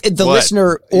 Yeah. If the What?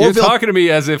 listener, You're Orville, talking to me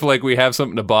as if like we have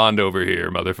something to bond over here,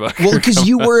 motherfucker. well, because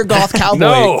you were a goth cowboy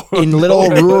No. in little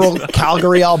rural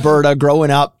Calgary, Alberta,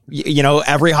 growing up.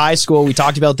 Every high school, we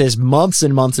talked about this months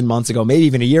and months and months ago, maybe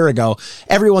even a year ago.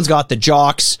 Everyone's got the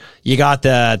jocks, you got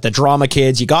the drama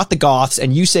kids, you got the goths,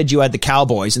 and you said you had the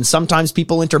cowboys. And sometimes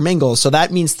people intermingle, so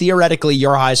that means theoretically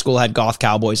your high school had goth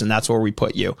cowboys, and that's where we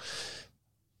put you.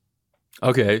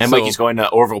 Okay, And Mikey's going to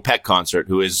Orville Peck concert,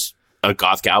 who is a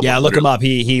goth cowboy. Yeah, look him up.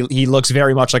 He looks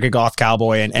very much like a goth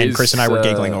cowboy, and Chris and I were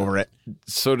giggling over it.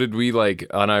 So did we, like,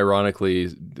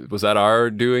 unironically, was that our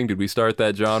doing? Did we start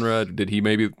that genre? Did he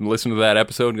maybe listen to that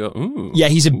episode and go, ooh? Yeah,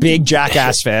 he's a big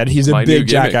Jackass fan. He's a My new big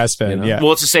gimmick, Jackass fan. you know? Yeah,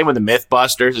 Well, it's the same with the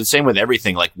Mythbusters. It's the same with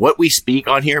everything. Like what we speak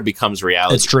on here becomes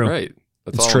reality. it's true. Right.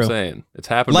 That's It's all true. I'm saying. It's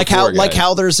happened Like before,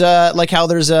 how guys.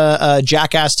 there's a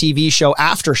Jackass TV show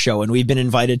after show, and we've been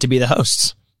invited to be the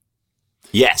hosts.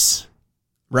 Yes.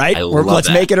 Right? I love Let's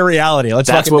that. make it a reality. Let's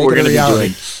That's fucking what we're make it going a to be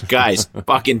reality. doing. Guys,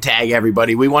 fucking tag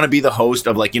everybody. We want to be the host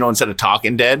of, like, instead of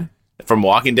Talking Dead, from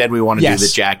Walking Dead, we want to do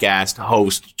the Jackass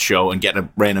host show and get a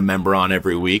random member on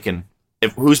every week. And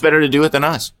who's better to do it than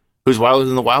us? Who's wilder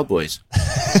than the Wild Boys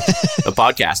of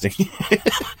podcasting?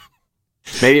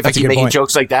 Maybe if That's I a keep good making point.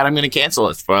 jokes like that, I'm going to cancel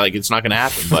it. It's not going to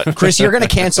happen. But Chris, you're going to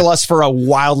cancel us for a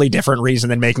wildly different reason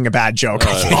than making a bad joke.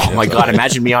 oh my God,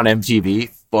 imagine me on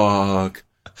MTV. Fuck.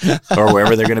 Or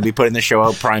wherever they're going to be putting the show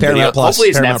out, Prime Paramount Video. Plus. Hopefully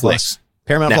it's Paramount Netflix. Plus.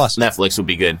 Paramount Plus. Netflix would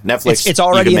be good. Netflix, It's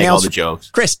already you can make all announced. the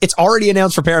jokes. Chris, it's already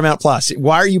announced for Paramount Plus.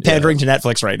 Why are you pandering to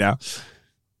Netflix right now?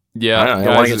 Yeah, I don't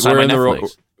know. I wanna guys, get signed we're by in the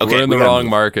Netflix. Okay, we're in we the gotta wrong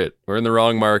move. market. We're in the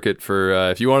wrong market for,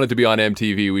 if you wanted to be on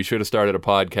MTV, we should have started a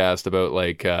podcast about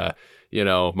like,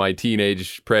 my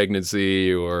teenage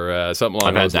pregnancy or something along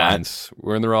I've had those that. lines.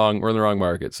 We're in the wrong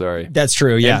market. Sorry. That's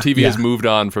true. Yeah. MTV yeah. has moved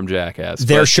on from Jackass.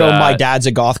 Their but, show, My Dad's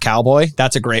a Goth Cowboy.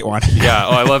 That's a great one. Yeah.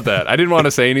 Oh, I love that. I didn't want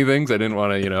to say anything. 'Cause I didn't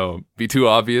want to, be too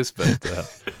obvious, but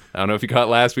I don't know if you caught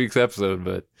last week's episode,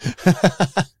 but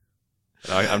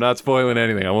I'm not spoiling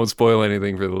anything. I won't spoil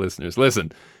anything for the listeners.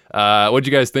 Listen, what'd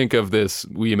you guys think of this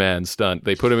wee man stunt?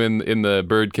 They put him in the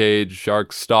bird cage.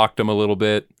 Sharks stalked him a little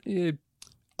bit.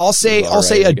 I'll say All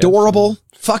right, I guess. adorable,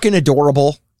 fucking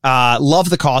adorable. Love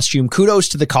the costume. Kudos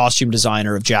to the costume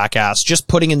designer of Jackass. Just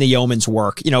putting in the yeoman's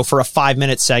work, for a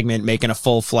 5-minute segment, making a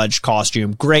full-fledged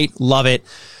costume. Great. Love it.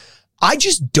 I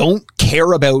just don't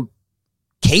care about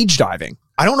cage diving.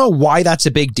 I don't know why that's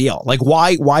a big deal. Like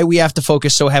why we have to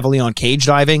focus so heavily on cage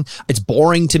diving. It's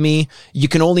boring to me. You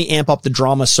can only amp up the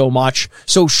drama so much.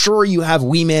 So sure, you have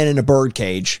wee man in a bird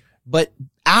cage, but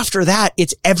after that,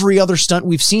 it's every other stunt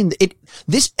we've seen.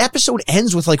 This episode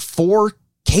ends with like 4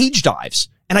 cage dives,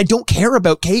 and I don't care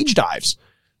about cage dives.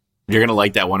 You're gonna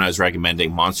like that one I was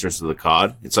recommending, Monsters of the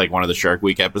Cod. It's like one of the Shark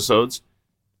Week episodes.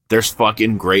 There's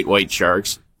fucking great white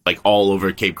sharks like all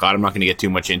over Cape Cod. I'm not gonna get too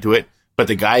much into it, but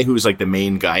the guy who's like the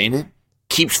main guy in it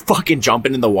keeps fucking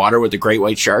jumping in the water with the great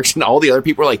white sharks, and all the other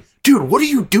people are like, dude, what are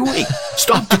you doing?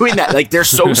 Stop doing that. Like, they're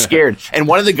so scared. And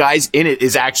one of the guys in it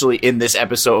is actually in this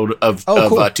episode of cool.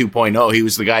 2.0. He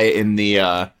was the guy in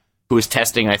the who was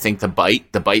testing, I think, the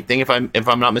bite thing, if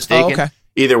I'm not mistaken. Oh, okay.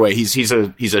 Either way, he's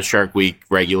a Shark Week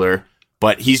regular,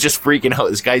 but he's just freaking out.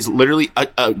 This guy's literally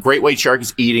a great white shark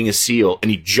is eating a seal, and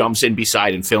he jumps in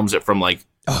beside and films it from like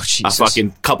Oh, Jesus. a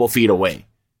fucking couple feet away.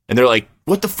 And they're like,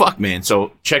 what the fuck, man?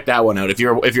 So check that one out. If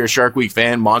you're a Shark Week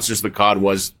fan, Monsters of the Cod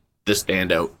was the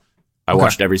standout. I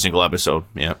watched every single episode.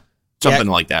 Yeah. Something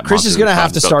like that. Chris Monsters is going to of the have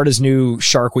Cod. to So- start his new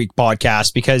Shark Week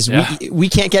podcast because we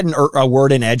can't get a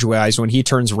word in edgewise when he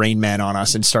turns Rain Man on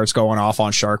us and starts going off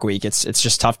on Shark Week. It's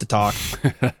just tough to talk.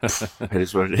 It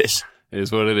is what it is. It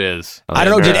is what it is. I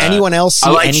don't know. Did anyone else see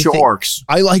I like anything? sharks.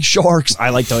 I like sharks.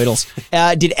 I like turtles.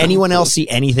 Did anyone else see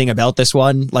anything about this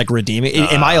one? Like redeeming?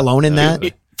 Am I alone in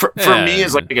that? For me,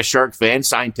 as like a shark fan,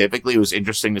 scientifically, it was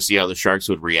interesting to see how the sharks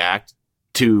would react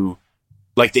to,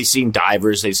 like, they've seen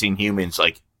divers, they've seen humans.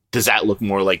 Like, does that look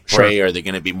more like prey? Are they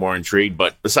going to be more intrigued?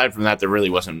 But aside from that, there really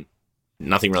wasn't.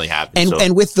 Nothing really happened.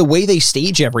 And with the way they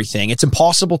stage everything, it's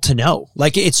impossible to know.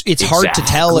 Like it's hard to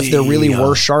tell if there really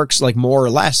were sharks, like more or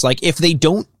less. Like if they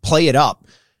don't play it up,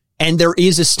 and there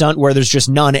is a stunt where there's just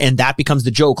none, and that becomes the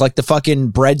joke, like the fucking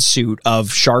bread suit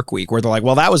of Shark Week, where they're like,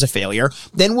 well, that was a failure.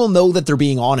 Then we'll know that they're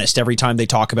being honest every time they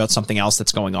talk about something else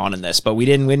that's going on in this. But we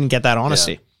didn't get that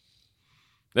honesty.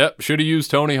 Yep. Should have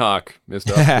used Tony Hawk. Missed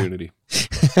opportunity.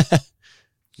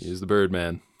 He's the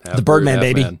Birdman. Half The Birdman, bird,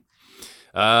 half baby. man.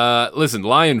 Listen,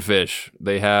 lionfish,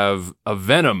 they have a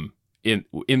venom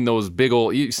in those big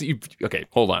old. Okay,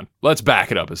 hold on. Let's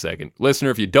back it up a second.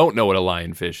 Listener, if you don't know what a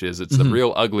lionfish is, it's a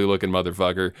real ugly looking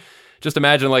motherfucker. Just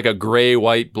imagine like a gray,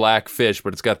 white, black fish,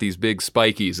 but it's got these big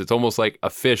spikies. It's almost like a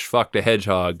fish fucked a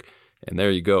hedgehog. And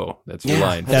there you go. That's your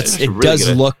lionfish. It really does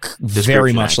good look very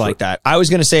description, much actually. like that. I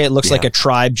was going to say it looks like a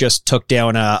tribe just took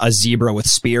down a zebra with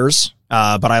spears,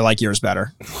 but I like yours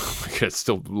better. It's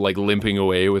still like limping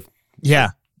away with. Yeah.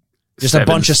 Just a 7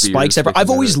 bunch of spears spikes everywhere. sticking I've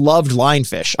always out. loved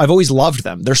lionfish. I've always loved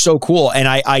them. They're so cool. And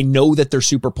I know that they're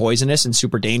super poisonous and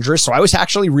super dangerous. So I was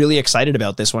actually really excited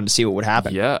about this one to see what would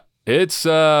happen. Yeah, it's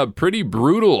pretty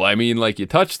brutal. I mean, like you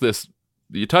touch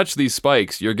these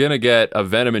spikes, you're gonna get a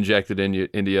venom injected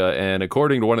into you. And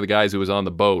according to one of the guys who was on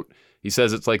the boat, he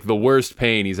says it's like the worst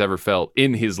pain he's ever felt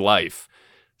in his life.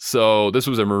 So this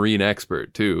was a marine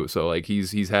expert too. So like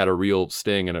he's had a real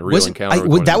sting and a real encounter.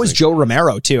 With one of that these was things. Joe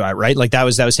Romero too, right? Like that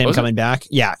was him Was it? coming back.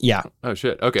 Yeah. Oh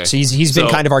shit. Okay. So he's been So-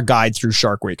 kind of our guide through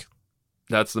Shark Week.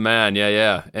 That's the man.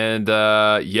 Yeah. And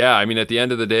I mean, at the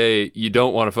end of the day, you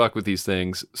don't want to fuck with these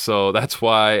things. So that's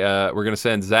why we're going to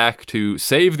send Zach to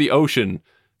save the ocean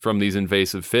from these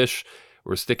invasive fish.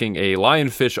 We're sticking a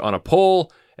lionfish on a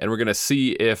pole, and we're going to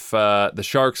see if the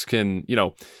sharks can,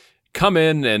 come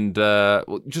in and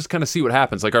just kind of see what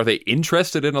happens. Like, are they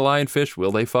interested in a lionfish?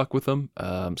 Will they fuck with them?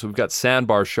 So we've got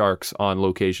sandbar sharks on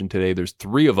location today. There's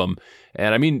 3 of them.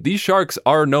 And I mean, these sharks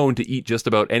are known to eat just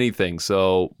about anything.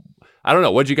 So I don't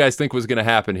know. What do you guys think was going to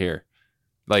happen here?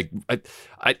 Like,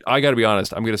 I got to be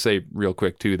honest. I'm going to say real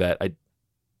quick too that I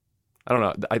don't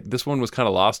know. This one was kind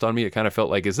of lost on me. It kind of felt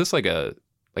like, is this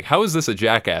like how is this a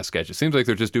Jackass sketch? It seems like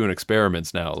they're just doing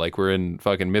experiments now. Like we're in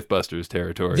fucking Mythbusters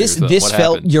territory. This What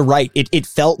felt, happened? you're right. It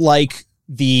felt like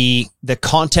the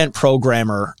content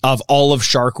programmer of all of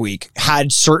Shark Week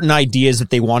had certain ideas that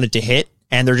they wanted to hit,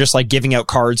 and they're just like giving out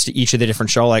cards to each of the different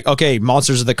show. Like, okay,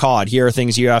 Monsters of the Cod, here are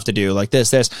things you have to do, like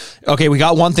this. Okay, we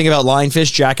got one thing about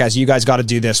Lionfish, Jackass, you guys got to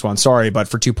do this one. Sorry, but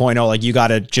for 2.0, like, you got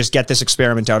to just get this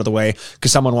experiment out of the way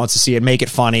because someone wants to see it, make it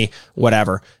funny,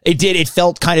 whatever. It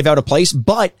felt kind of out of place,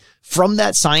 but from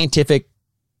that scientific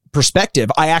perspective,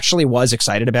 I actually was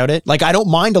excited about it. Like, I don't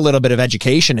mind a little bit of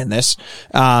education in this.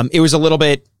 It was a little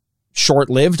bit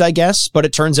short-lived, I guess, but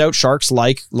it turns out sharks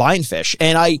like lionfish.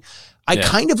 And I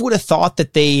kind of would have thought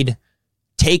that they'd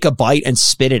take a bite and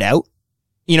spit it out.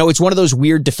 You know, it's one of those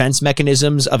weird defense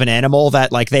mechanisms of an animal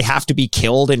that, like, they have to be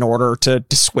killed in order to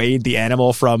dissuade the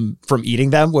animal from eating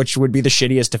them, which would be the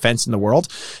shittiest defense in the world,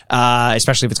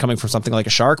 especially if it's coming from something like a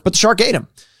shark. But the shark ate him.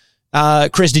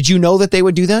 Chris, did you know that they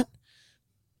would do that?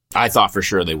 I thought for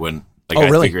sure they wouldn't. Like, Oh,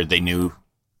 really? I figured they knew,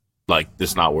 like, this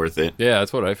is not worth it. Yeah,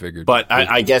 that's what I figured. But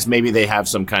I guess maybe they have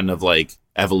some kind of, like,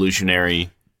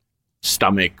 evolutionary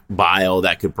stomach bile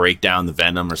that could break down the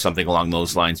venom or something along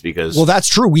those lines, because... Well, that's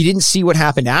true. We didn't see what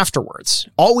happened afterwards.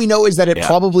 All we know is that it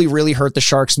probably really hurt the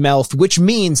shark's mouth, which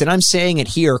means, and I'm saying it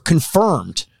here,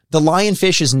 confirmed, the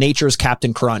lionfish is nature's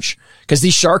Captain Crunch. Because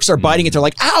these sharks are biting it, they're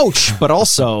like, ouch! But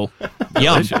also,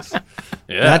 yum. Delicious.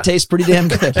 Yeah. That tastes pretty damn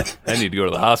good. I need to go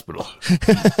to the hospital.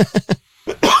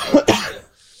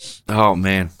 Oh,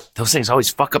 man. Those things always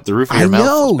fuck up the roof of your I mouth.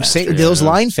 know. those Say, bastards. those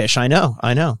lionfish, I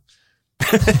know.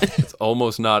 It's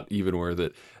almost not even worth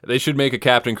it. They should make a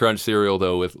Captain Crunch cereal,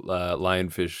 though, with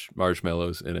lionfish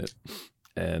marshmallows in it.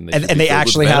 And they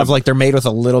actually have, like, they're made with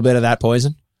a little bit of that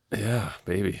poison. Yeah,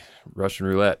 baby. Russian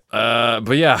roulette.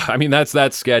 But yeah, I mean, that's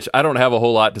that sketch. I don't have a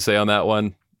whole lot to say on that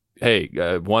one. Hey,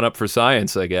 one up for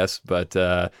science, I guess. But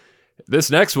this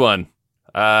next one,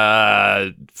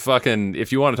 fucking,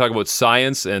 if you want to talk about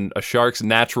science and a shark's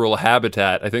natural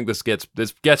habitat, I think this gets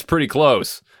pretty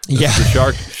close. Yeah.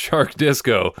 The shark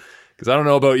disco. Because I don't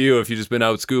know about you, if you've just been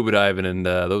out scuba diving, and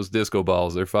those disco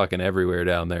balls, they're fucking everywhere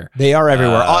down there. They are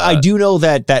everywhere. I do know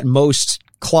that most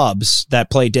clubs that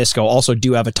play disco also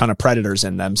do have a ton of predators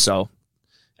in them. So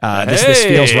this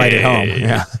feels right at home.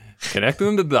 Yeah.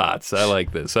 Connecting the dots. I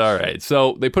like this. All right.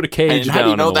 So they put a cage And down how do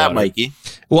you know in the that, water. Mikey?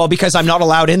 Well, because I'm not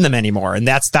allowed in them anymore, and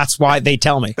that's why they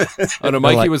tell me. Oh no,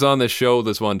 Mikey like- was on this show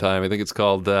this one time. I think it's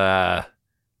called To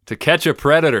Catch a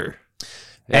Predator.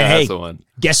 Yeah, And hey, that's the one.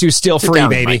 Guess who's still Sit free, down,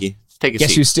 baby? Mikey. Take a Guess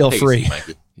seat. who's still Take a free? seat,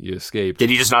 Mikey. You escaped.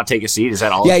 Did he just not take a seat? Is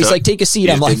that all? Yeah, it he's took? like, take a seat.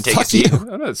 You I'm just like, didn't take a fuck seat?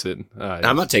 you. I'm not sitting.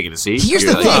 I'm not taking a seat. Here's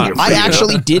You're the like, thing. you're I free.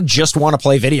 actually did just want to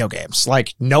play video games.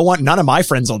 Like, none of my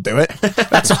friends will do it.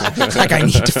 That's like, I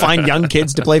need to find young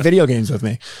kids to play video games with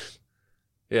me.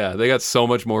 Yeah, they got so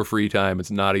much more free time.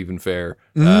 It's not even fair.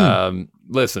 Mm.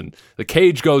 Listen, the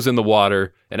cage goes in the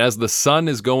water, and as the sun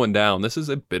is going down, this is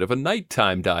a bit of a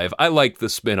nighttime dive. I like the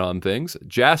spin on things.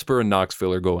 Jasper and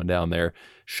Knoxville are going down there.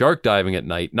 Shark diving at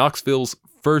night. Knoxville's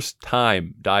first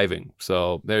time diving.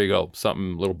 So there you go.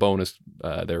 Something, little bonus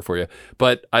there for you.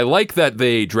 But I like that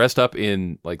they dressed up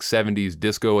in like 70s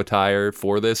disco attire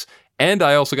for this. And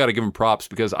I also got to give them props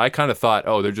because I kind of thought,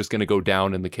 oh, they're just going to go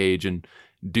down in the cage and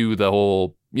do the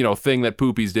whole, thing that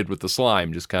Poopies did with the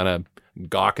slime, just kind of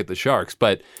gawk at the sharks.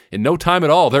 But in no time at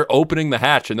all, they're opening the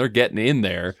hatch and they're getting in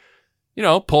there,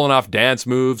 pulling off dance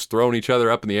moves, throwing each other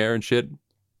up in the air and shit.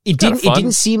 It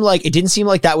didn't seem like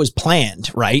that was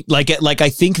planned, right? Like I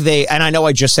think and I know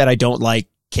I just said I don't like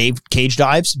cage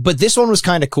dives, but this one was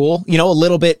kind of cool, a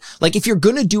little bit. Like, if you're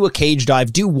going to do a cage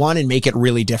dive, do one and make it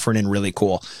really different and really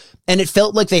cool. And it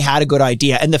felt like they had a good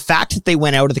idea. And the fact that they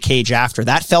went out of the cage after,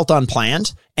 that felt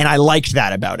unplanned. And I liked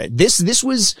that about it. This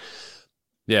was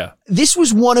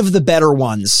one of the better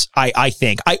ones, I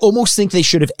think. I almost think they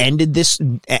should have ended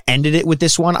it with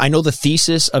this one. I know the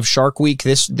thesis of Shark Week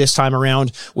this time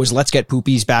around was let's get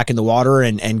Poopies back in the water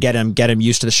and get him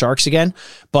used to the sharks again.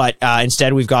 But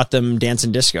instead we've got them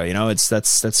dancing disco.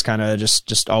 That's kind of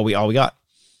just all we got.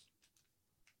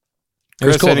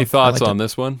 Chris, cool, any though. thoughts I liked on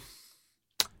this one?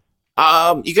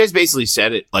 You guys basically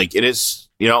said it. Like, it is,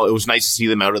 it was nice to see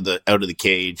them out of the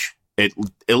cage. At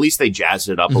least they jazzed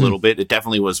it up a little bit. It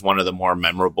definitely was one of the more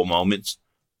memorable moments.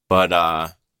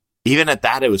 But even at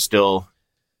that, it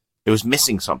was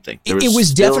missing something. It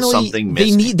was definitely something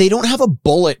missing. They don't have a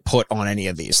bullet put on any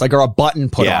of these, like, or a button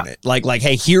put on it. Like,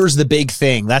 hey, here's the big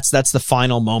thing. That's the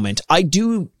final moment. I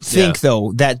do think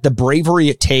though that the bravery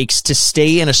it takes to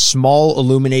stay in a small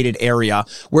illuminated area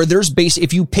where there's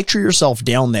if you picture yourself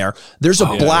down there, there's a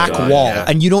black wall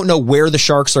and you don't know where the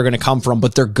sharks are going to come from,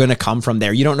 but they're going to come from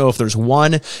there. You don't know if there's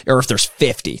one or if there's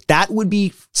 50. That would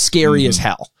be scary as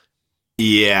hell.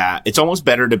 Yeah, it's almost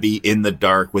better to be in the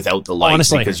dark without the light,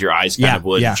 Honestly. because your eyes kind of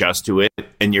will adjust to it,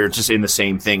 and you're just in the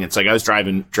same thing. It's like I was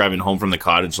driving home from the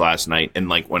cottage last night, and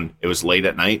like when it was late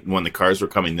at night, when the cars were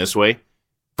coming this way,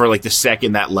 for like the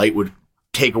second that light would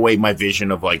take away my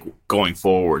vision of like going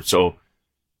forward. So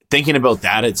thinking about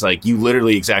that, it's like you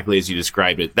literally exactly as you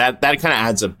described it. That kind of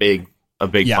adds a big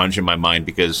punch in my mind,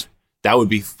 because that would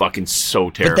be fucking so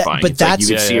terrifying. But it's that's like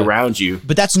you can see around you.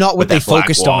 But that's not what they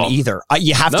focused on either.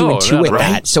 You have to intuit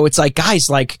that. So it's like, guys,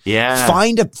 like,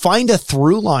 find a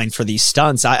through line for these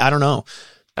stunts. I don't know.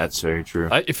 That's very true.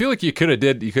 I feel like you could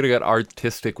have got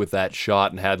artistic with that shot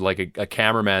and had like a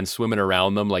cameraman swimming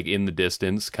around them, like in the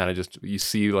distance, kind of just, you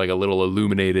see like a little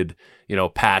illuminated,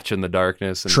 patch in the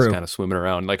darkness, and just kind of swimming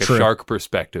around like a shark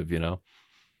perspective,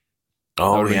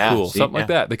 Oh, cool. Something like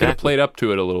that. They could have played up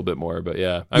to it a little bit more, but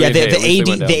yeah. The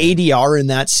ADR in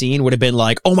that scene would have been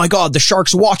like, "Oh my God, the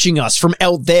shark's watching us from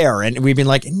out there," and we've been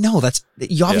like, "No,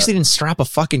 you obviously didn't strap a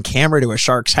fucking camera to a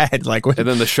shark's head." Like, and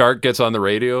then the shark gets on the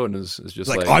radio and is just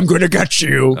like, "I'm gonna get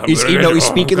you." He's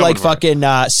speaking like fucking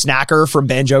Snacker from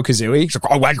Banjo-Kazooie. He's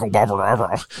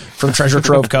like, from Treasure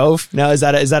Trove Cove. Now, is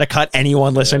that a cut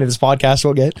anyone listening to this podcast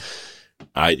will get?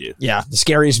 I do. Yeah, the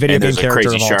scariest video game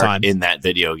character of all time in that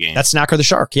video game. That's Snacker the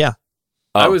Shark. Yeah.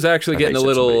 I was actually getting a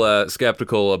little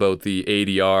skeptical about the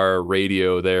ADR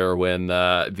radio there when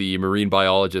the marine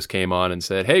biologist came on and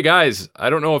said, "Hey guys,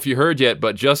 I don't know if you heard yet,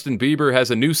 but Justin Bieber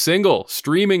has a new single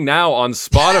streaming now on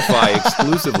Spotify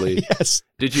exclusively." Yes.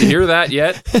 Did you hear that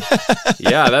yet?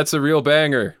 Yeah, that's a real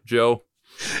banger, Joe.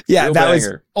 Yeah, real that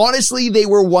banger. was honestly, they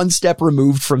were one step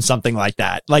removed from something like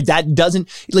that. Like that doesn't,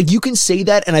 like, you can say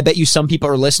that, and I bet you some people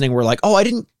are listening were like, "Oh, I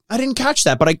didn't catch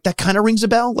that," but that kind of rings a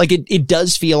bell. Like it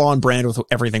does feel on brand with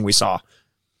everything we saw.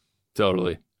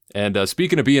 Totally. And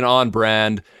speaking of being on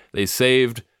brand, they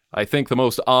saved, I think, the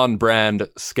most on brand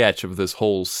sketch of this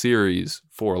whole series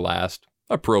for last,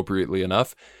 appropriately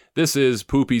enough. This is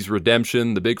Poopy's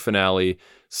redemption, the big finale.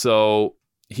 So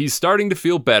he's starting to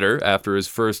feel better after his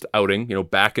first outing,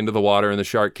 back into the water in the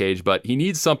shark cage, but he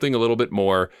needs something a little bit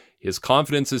more. His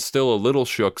confidence is still a little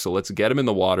shook, so let's get him in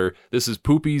the water. This is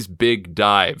Poopy's big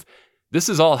dive. This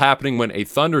is all happening when a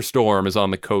thunderstorm is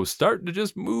on the coast, starting to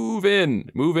just move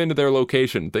into their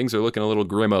location. Things are looking a little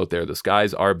grim out there. The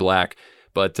skies are black.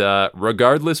 But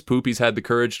regardless, Poopy's had the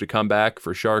courage to come back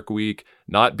for Shark Week,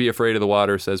 not be afraid of the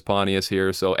water, says Pontius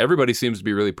here. So everybody seems to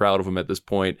be really proud of him at this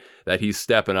point, that he's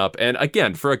stepping up. And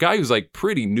again, for a guy who's like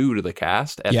pretty new to the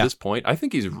cast at this point, I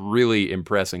think he's really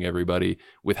impressing everybody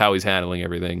with how he's handling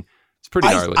everything. It's pretty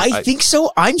gnarly. I think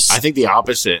so. I think the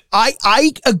opposite.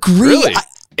 I agree. Really?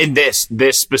 In this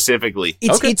specifically.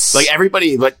 It's like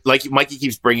everybody, like Mikey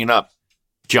keeps bringing up,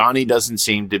 Johnny doesn't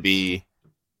seem to be...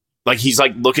 Like, he's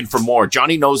like looking for more.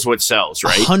 Johnny knows what sells,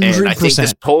 right? 100%. And I think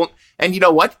this and you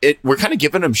know what? We're kind of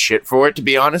giving him shit for it, to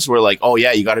be honest. We're like, oh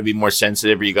yeah, you got to be more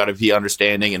sensitive, or you got to be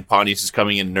understanding, and Pontius is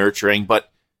coming in nurturing.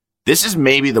 But this is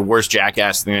maybe the worst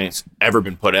Jackass thing that's ever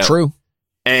been put out. True.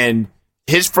 And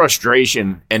his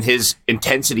frustration and his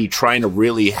intensity trying to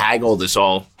really haggle this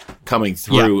all coming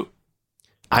through. Yeah.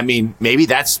 I mean, maybe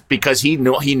that's because he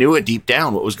knew it deep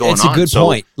down what was going on. It's a good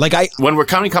point. Like when we're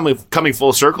coming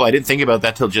full circle, I didn't think about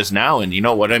that till just now. And you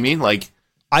know what I mean? Like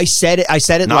I said it last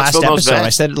episode. I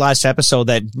said it last episode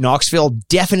that Knoxville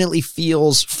definitely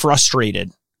feels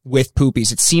frustrated with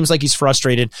Poopies. It seems like he's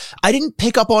frustrated. I didn't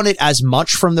pick up on it as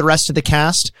much from the rest of the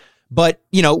cast, but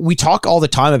we talk all the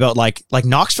time about like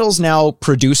Knoxville's now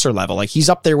producer level. Like he's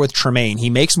up there with Tremaine. He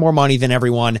makes more money than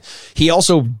everyone. He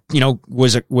also,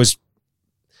 was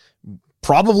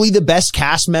probably the best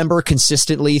cast member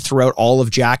consistently throughout all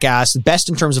of Jackass, best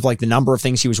in terms of like the number of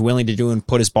things he was willing to do and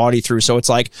put his body through. So it's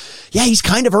like, yeah, he's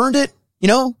kind of earned it.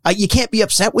 You can't be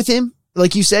upset with him.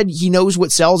 Like you said, he knows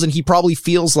what sells, and he probably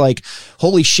feels like,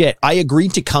 holy shit, I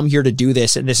agreed to come here to do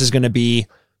this. And this is going to be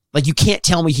like, you can't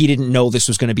tell me he didn't know this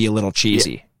was going to be a little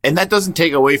cheesy. Yeah. And that doesn't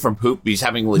take away from Poop. He's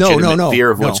having legitimate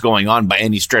fear of what's going on by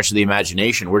any stretch of the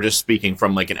imagination. We're just speaking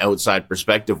from like an outside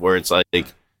perspective where it's like,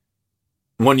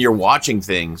 when you're watching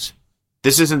things,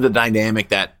 this isn't the dynamic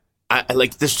that I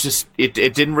like. This just it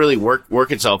didn't really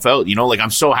work itself out. Like I'm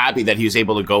so happy that he was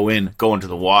able to go into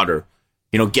the water.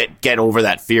 Get over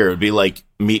that fear. It'd be like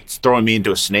me throwing me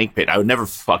into a snake pit. I would never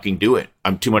fucking do it.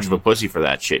 I'm too much of a pussy for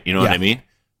that shit. You know what I mean?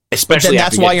 Especially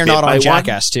that's why you're not on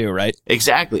Jackass too, right?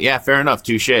 Exactly. Yeah. Fair enough.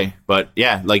 Touche. But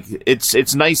yeah, like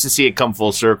it's nice to see it come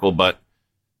full circle. But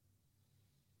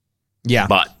yeah.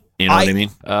 But you know what I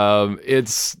mean?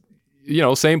 It's.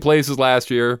 Same place as last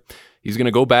year. He's going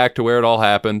to go back to where it all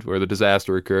happened, where the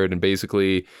disaster occurred, and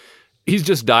basically he's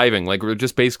just diving. Like, we're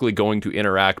just basically going to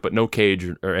interact, but no cage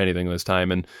or anything this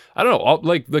time. And I don't know,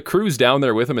 like the crew's down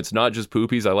there with him. It's not just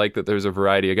Poopies. I like that there's a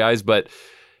variety of guys, but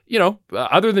you know,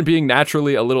 other than being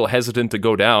naturally a little hesitant to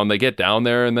go down, they get down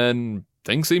there and then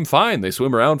things seem fine. They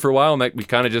swim around for a while, and we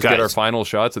kind of just get our final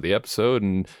shots of the episode.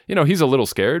 And, you know, he's a little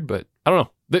scared, but I don't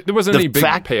know. There wasn't any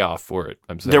big payoff for it,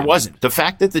 I'm saying. There wasn't. The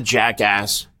fact that the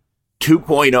Jackass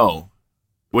 2.0,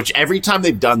 which every time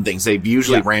they've done things, they've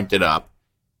usually ramped it up.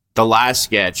 The last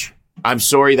sketch, I'm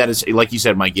sorry that it's, like you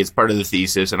said, Mikey, it's part of the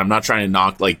thesis, and I'm not trying to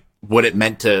knock, like, what it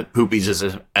meant to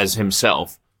Poopies as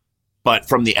himself. But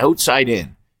from the outside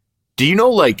in, do you know,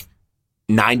 like,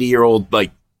 90-year-old, like,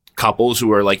 couples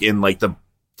who are like in like the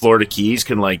Florida Keys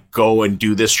can like go and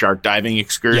do this shark diving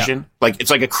excursion? Like,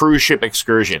 it's like a cruise ship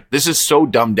excursion. This is so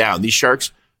dumbed down. These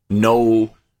sharks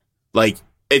know, like,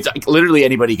 it's like literally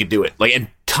anybody could do it. Like, and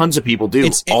tons of people do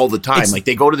all the time. Like,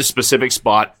 they go to the specific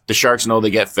spot. The sharks know they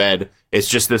get fed. It's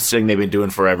just this thing they've been doing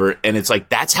forever. And it's like,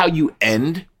 that's how you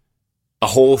end a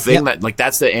whole thing. That like,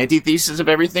 that's the antithesis of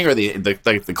everything, or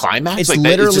the climax. It's like,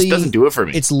 literally, that, it just doesn't do it for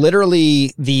me. It's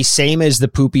literally the same as the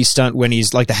Poopy stunt when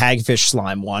he's like the hagfish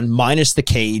slime one, minus the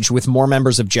cage, with more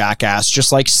members of Jackass,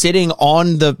 just like sitting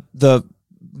on the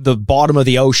bottom of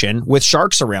the ocean with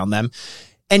sharks around them.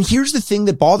 And here's the thing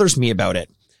that bothers me about it.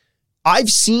 I've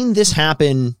seen this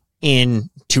happen in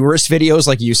tourist videos,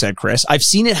 like you said, Chris. I've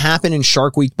seen it happen in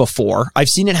Shark Week before. I've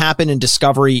seen it happen in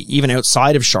Discovery, even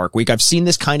outside of Shark Week. I've seen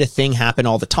this kind of thing happen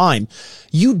all the time.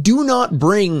 You do not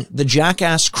bring the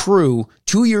Jackass crew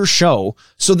to your show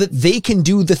so that they can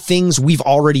do the things we've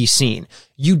already seen.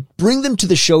 You bring them to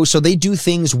the show so they do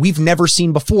things we've never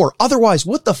seen before. Otherwise,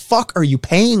 what the fuck are you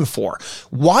paying for?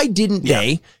 Why didn't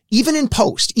they, even in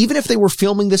post, even if they were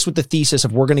filming this with the thesis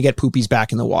of we're going to get Poopies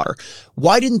back in the water,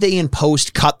 why didn't they in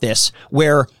post cut this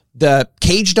where the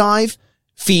cage dive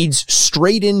feeds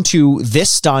straight into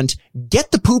this stunt,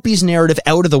 get the Poopies narrative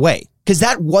out of the way? Because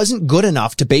that wasn't good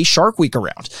enough to base Shark Week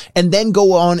around, and then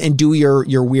go on and do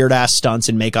your weird ass stunts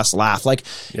and make us laugh. Like,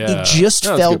 it just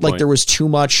felt like there was too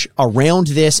much around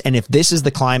this. And if this is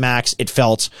the climax, it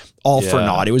felt all for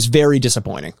naught. It was very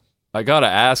disappointing. I gotta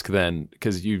ask then,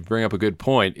 because you bring up a good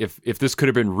point. If this could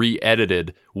have been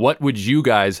re-edited, what would you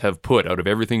guys have put out of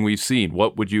everything we've seen?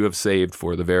 What would you have saved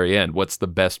for the very end? What's the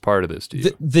best part of this to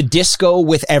you? The disco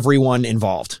with everyone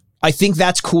involved. I think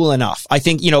that's cool enough. I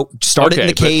think, start it in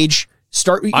the cage.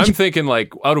 I'm thinking,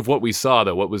 like, out of what we saw,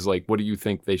 though, what do you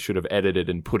think they should have edited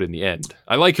and put in the end?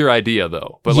 I like your idea,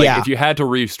 though, but like, if you had to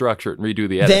restructure it and redo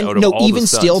the edit, then, out of all the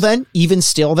stunts, even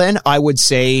still, I would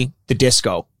say the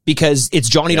disco. Because it's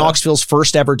Johnny Knoxville's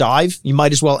first ever dive. You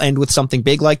might as well end with something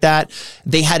big like that.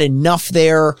 They had enough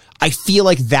there. I feel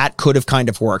like that could have kind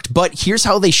of worked. But here's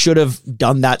how they should have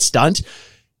done that stunt.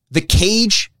 The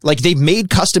cage, like, they've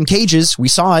made custom cages. We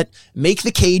saw it. Make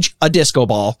the cage a disco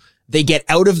ball. They get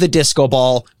out of the disco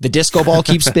ball. The disco ball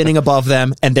keeps spinning above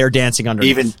them, and they're dancing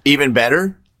underneath. Even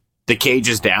better, the cage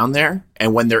is down there,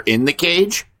 and when they're in the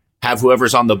cage, have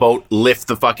whoever's on the boat lift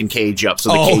the fucking cage up so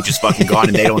the cage is fucking gone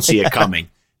and they don't see it coming.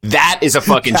 That is a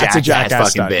fucking Jackass fucking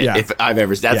stunt, bit. If I've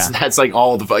ever, that's like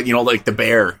all the, like the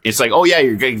bear. It's like, oh yeah,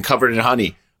 you're getting covered in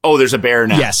honey. Oh, there's a bear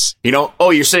now. Yes.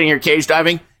 Oh, you're sitting here cage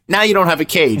diving. Now you don't have a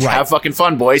cage. Right. Have fucking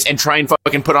fun, boys, and try and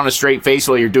fucking put on a straight face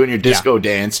while you're doing your disco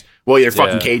dance while your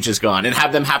fucking cage is gone, and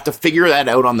have them have to figure that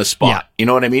out on the spot. Yeah. You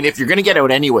know what I mean? If you're going to get out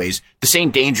anyways, the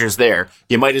same danger's there.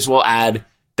 You might as well add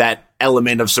that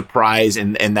element of surprise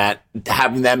and that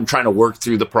having them trying to work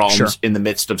through the problems in the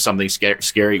midst of something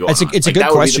scary going on. It's a good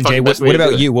question, Jay. What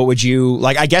about you? What would you,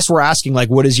 like, I guess we're asking, like,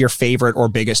 what is your favorite or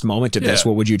biggest moment of this?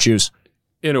 What would you choose?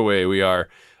 In a way, we are.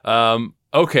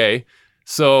 Okay.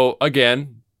 So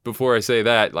again, before I say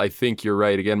that, I think you're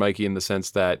right again, Mikey, in the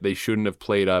sense that they shouldn't have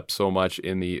played up so much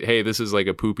in the, hey, this is like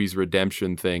a Poopies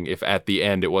redemption thing, if at the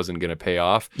end it wasn't going to pay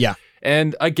off. Yeah.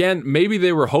 And again, maybe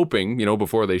they were hoping,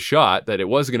 before they shot, that it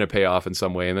was going to pay off in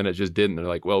some way, and then it just didn't. They're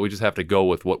like, well, we just have to go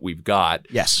with what we've got.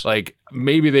 Yes. Like,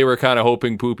 maybe they were kind of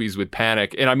hoping Poopies would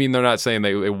panic. And I mean, they're not saying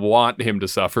they want him to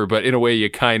suffer, but in a way you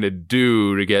kind of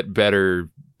do to get better,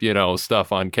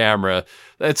 stuff on camera.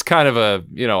 That's kind of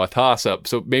a toss-up.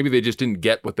 So maybe they just didn't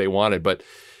get what they wanted. But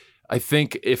I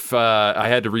think if I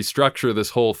had to restructure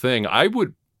this whole thing, I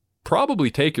would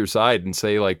probably take your side and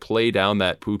say, like, play down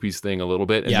that Poopies thing a little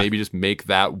bit and maybe just make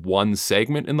that one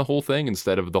segment in the whole thing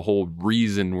instead of the whole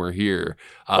reason we're here.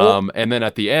 And then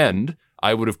at the end,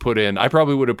 I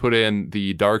probably would have put in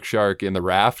the dark shark in the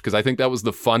raft, because I think that was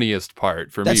the funniest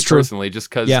part for me personally,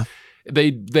 just because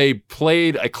they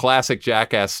played a classic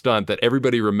Jackass stunt that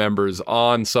everybody remembers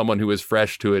on someone who was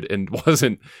fresh to it and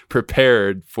wasn't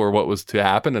prepared for what was to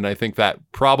happen. And I think that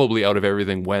probably out of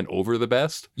everything went over the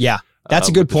best. Yeah. That's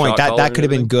a good point. That could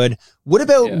have been good. What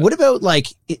about like,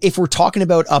 if we're talking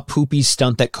about a poopy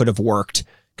stunt that could have worked,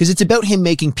 because it's about him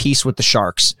making peace with the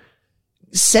sharks.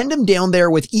 Send him down there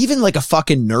with even like a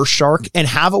fucking nurse shark and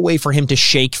have a way for him to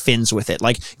shake fins with it.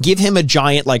 Like, give him a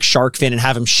giant like shark fin and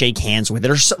have him shake hands with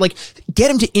it, or so, like, get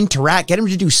him to interact, get him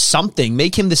to do something,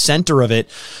 make him the center of it.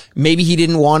 Maybe he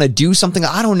didn't want to do something.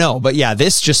 I don't know. But yeah,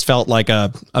 this just felt like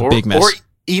a big mess. Or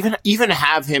even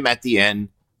have him at the end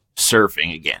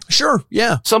surfing again. Sure.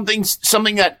 Yeah. Something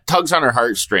that tugs on our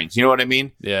heartstrings. You know what I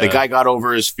mean? Yeah. The guy got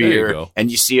over his fear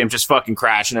and you see him just fucking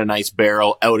crashing a nice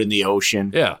barrel out in the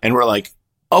ocean. Yeah. And we're like,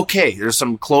 okay, there's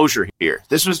some closure here.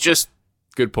 This was just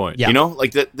good point. You know,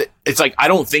 like it's like, I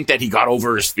don't think that he got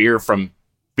over his fear from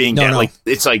being dead. No. Like,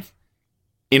 it's like,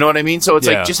 you know what I mean? So it's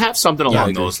like, just have something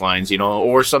along those lines, you know,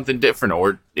 or something different,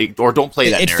 or don't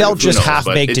play that. It felt just half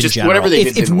baked in general. Whatever they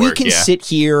did if we work, can sit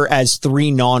here as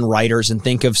three non-writers and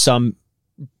think of some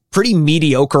pretty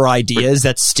mediocre ideas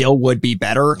that still would be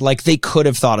better, like, they could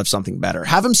have thought of something better.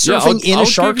 Have him surfing in a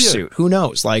shark suit. Who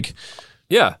knows? Like,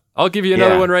 yeah. I'll give you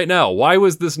another one right now. Why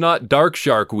was this not Dark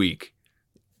Shark Week?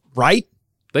 Right?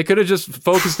 They could have just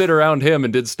focused it around him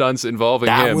and did stunts involving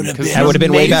him. That would have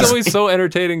been way better. He's always so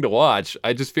entertaining to watch.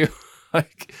 I just feel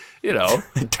like, you know,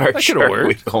 Dark Shark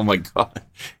Week. Oh my god!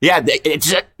 Yeah,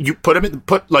 you put him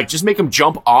just make him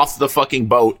jump off the fucking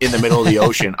boat in the middle of the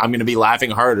ocean. I'm going to be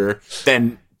laughing harder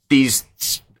than these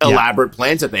elaborate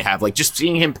plans that they have. Like, just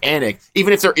seeing him panic,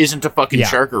 even if there isn't a fucking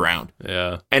shark around.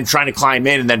 Yeah. And trying to climb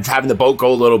in and then having the boat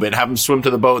go a little bit, have him swim to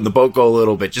the boat and the boat go a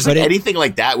little bit. Just anything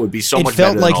like that would be so much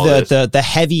better. It felt like the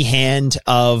heavy hand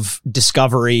of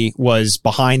Discovery was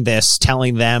behind this,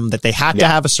 telling them that they had to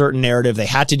have a certain narrative, they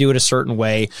had to do it a certain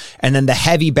way, and then the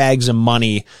heavy bags of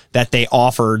money that they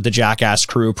offered the Jackass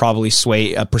crew probably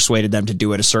persuaded them to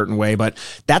do it a certain way. But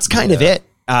that's kind of it.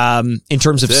 In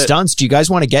terms of stunts, do you guys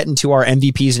want to get into our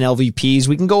MVPs and LVPs?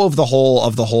 We can go over the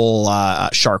whole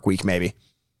Shark Week, maybe.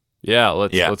 Yeah,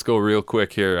 let's go real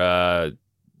quick here.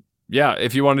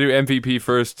 If you want to do MVP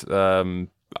first,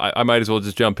 I might as well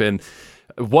just jump in.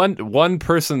 One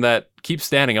person that keeps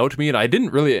standing out to me, and I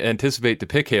didn't really anticipate to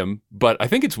pick him, but I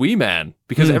think it's Wee Man,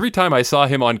 because every time I saw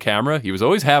him on camera, he was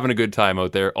always having a good time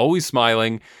out there, always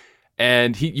smiling.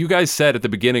 And you guys said at the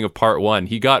beginning of part 1,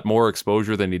 he got more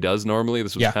exposure than he does normally.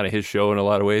 This was kind of his show in a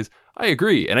lot of ways. I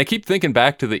agree. And I keep thinking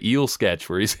back to the eel sketch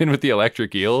where he's in with the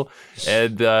electric eel.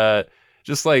 And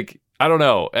just like, I don't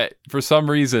know, for some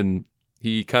reason,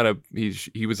 he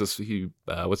was what's the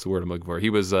word I'm looking for? He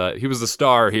was the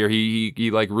star here. He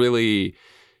like really,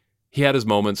 he had his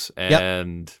moments,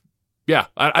 and yeah,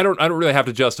 I don't really have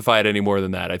to justify it any more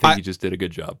than that. I think he just did a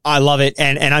good job. I love it.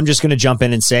 And I'm just going to jump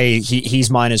in and say he's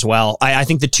mine as well. I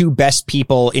think the two best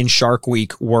people in Shark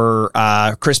Week were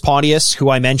Chris Pontius, who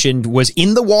I mentioned was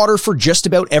in the water for just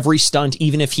about every stunt,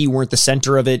 even if he weren't the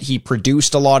center of it. He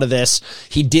produced a lot of this.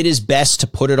 He did his best to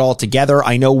put it all together.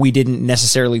 I know we didn't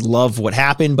necessarily love what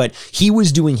happened, but he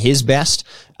was doing his best.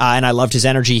 And I loved his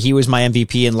energy. He was my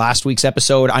MVP in last week's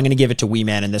episode. I'm going to give it to Wee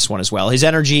Man in this one as well. His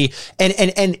energy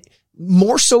and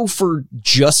more so for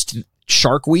just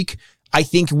Shark Week, I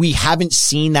think we haven't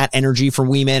seen that energy from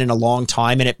Wee Man in a long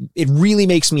time, and it really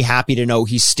makes me happy to know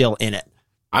he's still in it.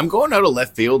 I'm going out of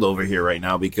left field over here right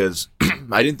now because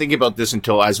I didn't think about this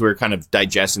until as we were kind of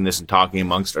digesting this and talking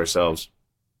amongst ourselves.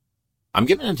 I'm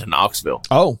giving it to Knoxville.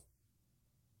 Oh.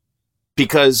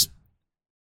 Because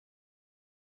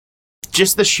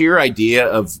just the sheer idea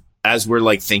of, as we're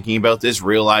like thinking about this,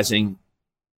 realizing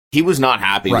he was not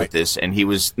happy with this, and he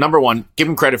was, number one, give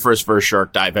him credit for his first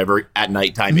shark dive ever at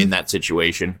nighttime in that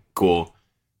situation. Cool.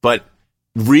 But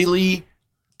really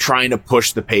trying to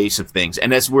push the pace of things.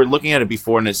 And as we're looking at it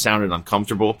before and it sounded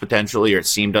uncomfortable potentially, or it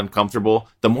seemed uncomfortable,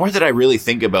 the more that I really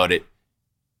think about it,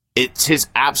 it's his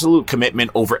absolute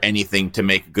commitment over anything to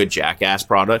make a good Jackass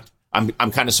product. I'm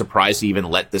kind of surprised he even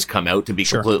let this come out, to be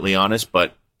completely honest.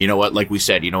 But you know what? Like we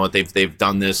said, you know what? They've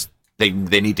done this. They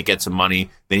need to get some money.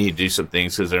 They need to do some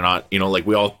things because they're not, you know, like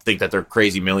we all think that they're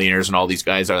crazy millionaires and all these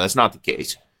guys are. That's not the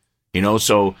case, you know.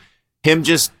 So him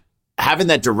just having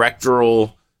that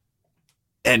directorial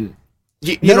and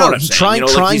you know what I'm saying?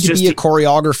 Trying to be a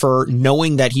choreographer,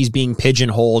 knowing that he's being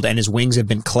pigeonholed and his wings have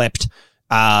been clipped.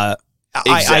 I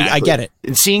get it.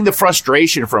 And seeing the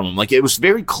frustration from him, like it was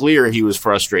very clear he was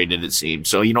frustrated. It seemed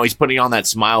so. You know, he's putting on that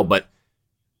smile, but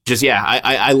just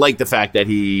I like the fact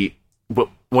that but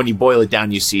when you boil it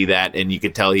down, you see that, and you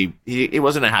could tell he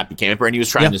wasn't a happy camper, and he was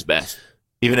trying his best,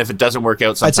 even if it doesn't work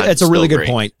out. Sometimes that's a really good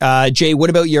point. Jay, what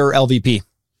about your LVP?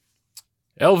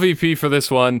 LVP for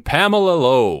this one, Pamela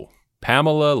Lowe.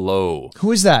 Pamela Lowe.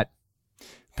 Who is that?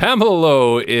 Pamela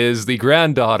Lowe is the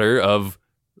granddaughter of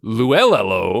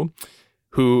Luelelo,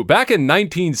 who back in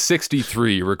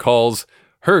 1963 recalls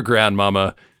her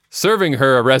grandmama serving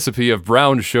her a recipe of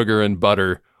brown sugar and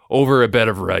butter over a bed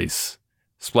of rice.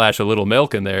 Splash a little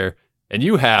milk in there, and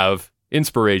you have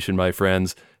inspiration, my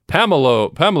friends. Pamela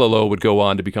Lowe would go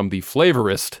on to become the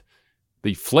flavorist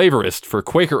for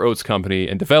Quaker Oats Company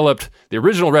and developed the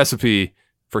original recipe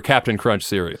for Captain Crunch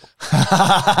cereal. Today,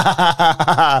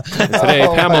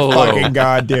 Pamela Lowe. Fucking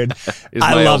God, dude.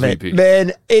 I love LVP. it.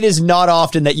 Man, it is not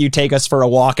often that you take us for a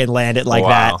walk and land it like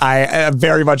Wow. that. I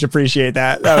very much appreciate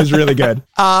that. That was really good.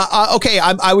 Okay,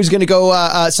 I was going to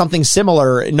go something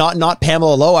similar. Not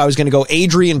Pamela Lowe. I was going to go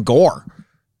Adrian Gore.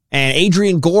 And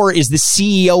Adrian Gore is the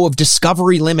CEO of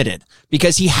Discovery Limited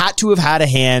because he had to have had a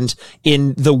hand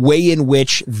in the way in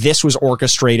which this was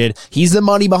orchestrated. He's the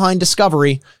money behind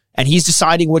Discovery, and he's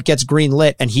deciding what gets green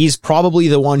lit, and he's probably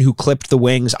the one who clipped the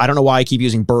wings. I don't know why I keep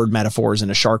using bird metaphors in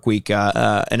a Shark Week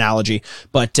analogy,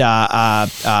 but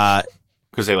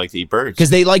Because they like to eat birds. because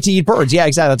they like to eat birds. Yeah,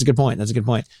 exactly. That's a good point.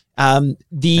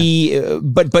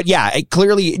 But yeah,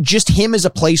 clearly just him as a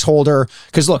placeholder.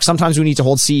 Because look, sometimes we need to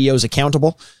hold CEOs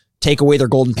accountable, take away their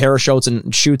golden parachutes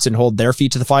and hold their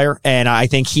feet to the fire. And I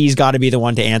think he's got to be the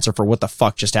one to answer for what the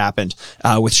fuck just happened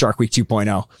with Shark Week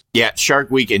 2.0. Yeah, Shark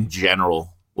Week in general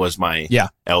was my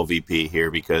LVP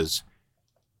here because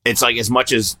it's like as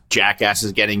much as Jackass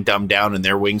is getting dumbed down and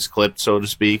their wings clipped, so to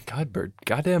speak.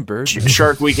 Goddamn bird.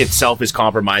 Shark Week itself is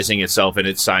compromising itself in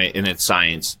its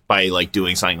science by like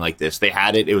doing something like this. They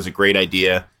had it. It was a great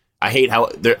idea. I hate how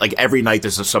they're like every night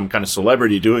there's some kind of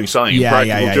celebrity doing something.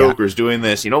 Practical Jokers doing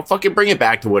this. Fucking bring it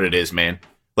back to what it is, man.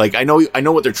 Like I know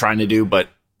what they're trying to do, but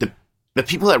the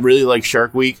people that really like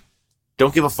Shark Week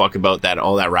don't give a fuck about that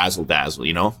all that razzle dazzle.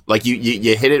 Like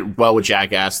you hit it well with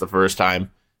Jackass the first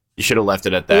time. You should have left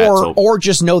it at that. Or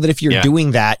just know that if you're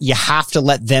doing that, you have to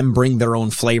let them bring their own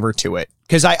flavor to it.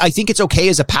 Because I think it's okay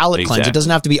as a palate cleanse. It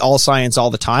doesn't have to be all science all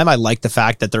the time. I like the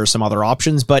fact that there are some other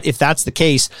options. But if that's the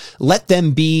case, let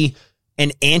them be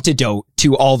an antidote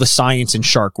to all the science in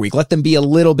Shark Week. Let them be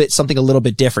something a little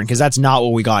bit different, because that's not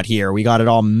what we got here. We got it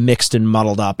all mixed and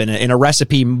muddled up in a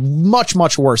recipe much,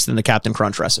 much worse than the Captain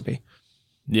Crunch recipe.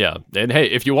 Yeah. And hey,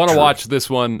 if you want to watch this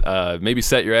one, maybe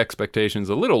set your expectations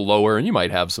a little lower and you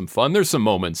might have some fun. There's some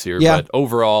moments here, but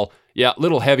overall, a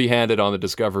little heavy-handed on the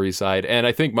Discovery side. And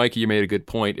I think, Mikey, you made a good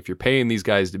point. If you're paying these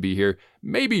guys to be here,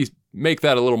 maybe make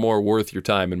that a little more worth your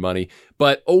time and money.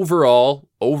 But overall,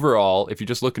 if you're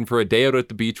just looking for a day out at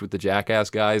the beach with the Jackass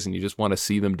guys and you just want to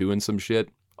see them doing some shit,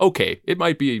 okay, it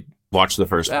might be... Watch the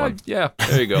first one. Yeah,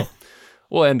 there you go.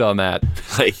 We'll end on that.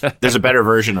 Like, there's a better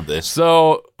version of this.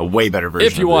 So, a way better version.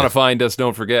 If you want to find us,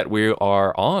 don't forget we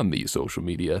are on the social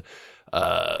media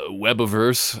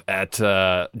webiverse at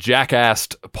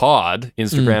JackassPod,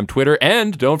 Instagram, Twitter,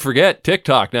 and don't forget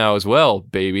TikTok now as well,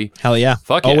 baby. Hell yeah!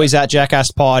 Fuck yeah. Always at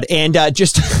JackassPod. And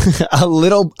just a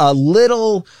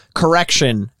little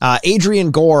correction.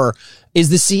 Adrian Gore is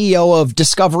the CEO of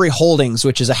Discovery Holdings,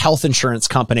 which is a health insurance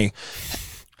company.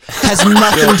 Has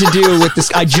nothing to do with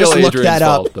this. I just looked that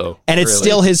up, and it's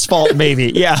still his fault,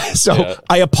 maybe. Yeah. So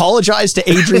I apologize to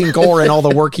Adrian Gore and all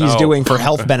the work he's doing for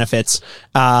health benefits,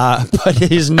 but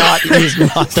he's not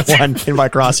the one in my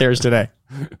crosshairs today.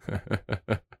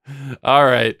 All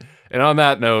right. And on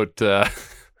that note,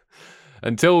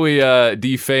 until we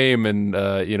defame and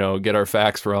get our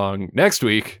facts wrong next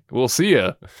week, we'll see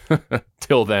you.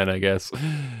 Till then, I guess.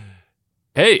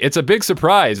 Hey, it's a big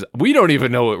surprise. We don't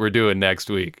even know what we're doing next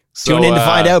week. So, tune in to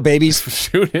find out, babies.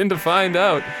 Tune in to find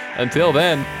out. Until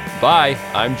then, bye.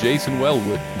 I'm Jason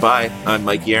Wellwood. Bye. I'm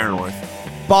Mikey Aaronworth.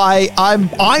 Bye.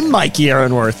 I'm Mikey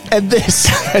Aaronworth, and this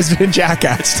has been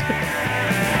Jackass.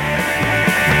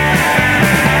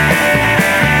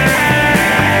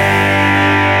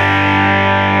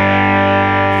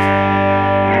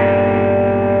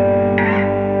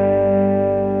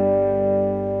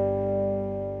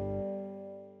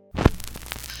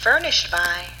 Furnished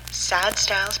by Sad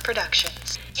Styles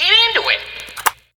Productions. Get into it.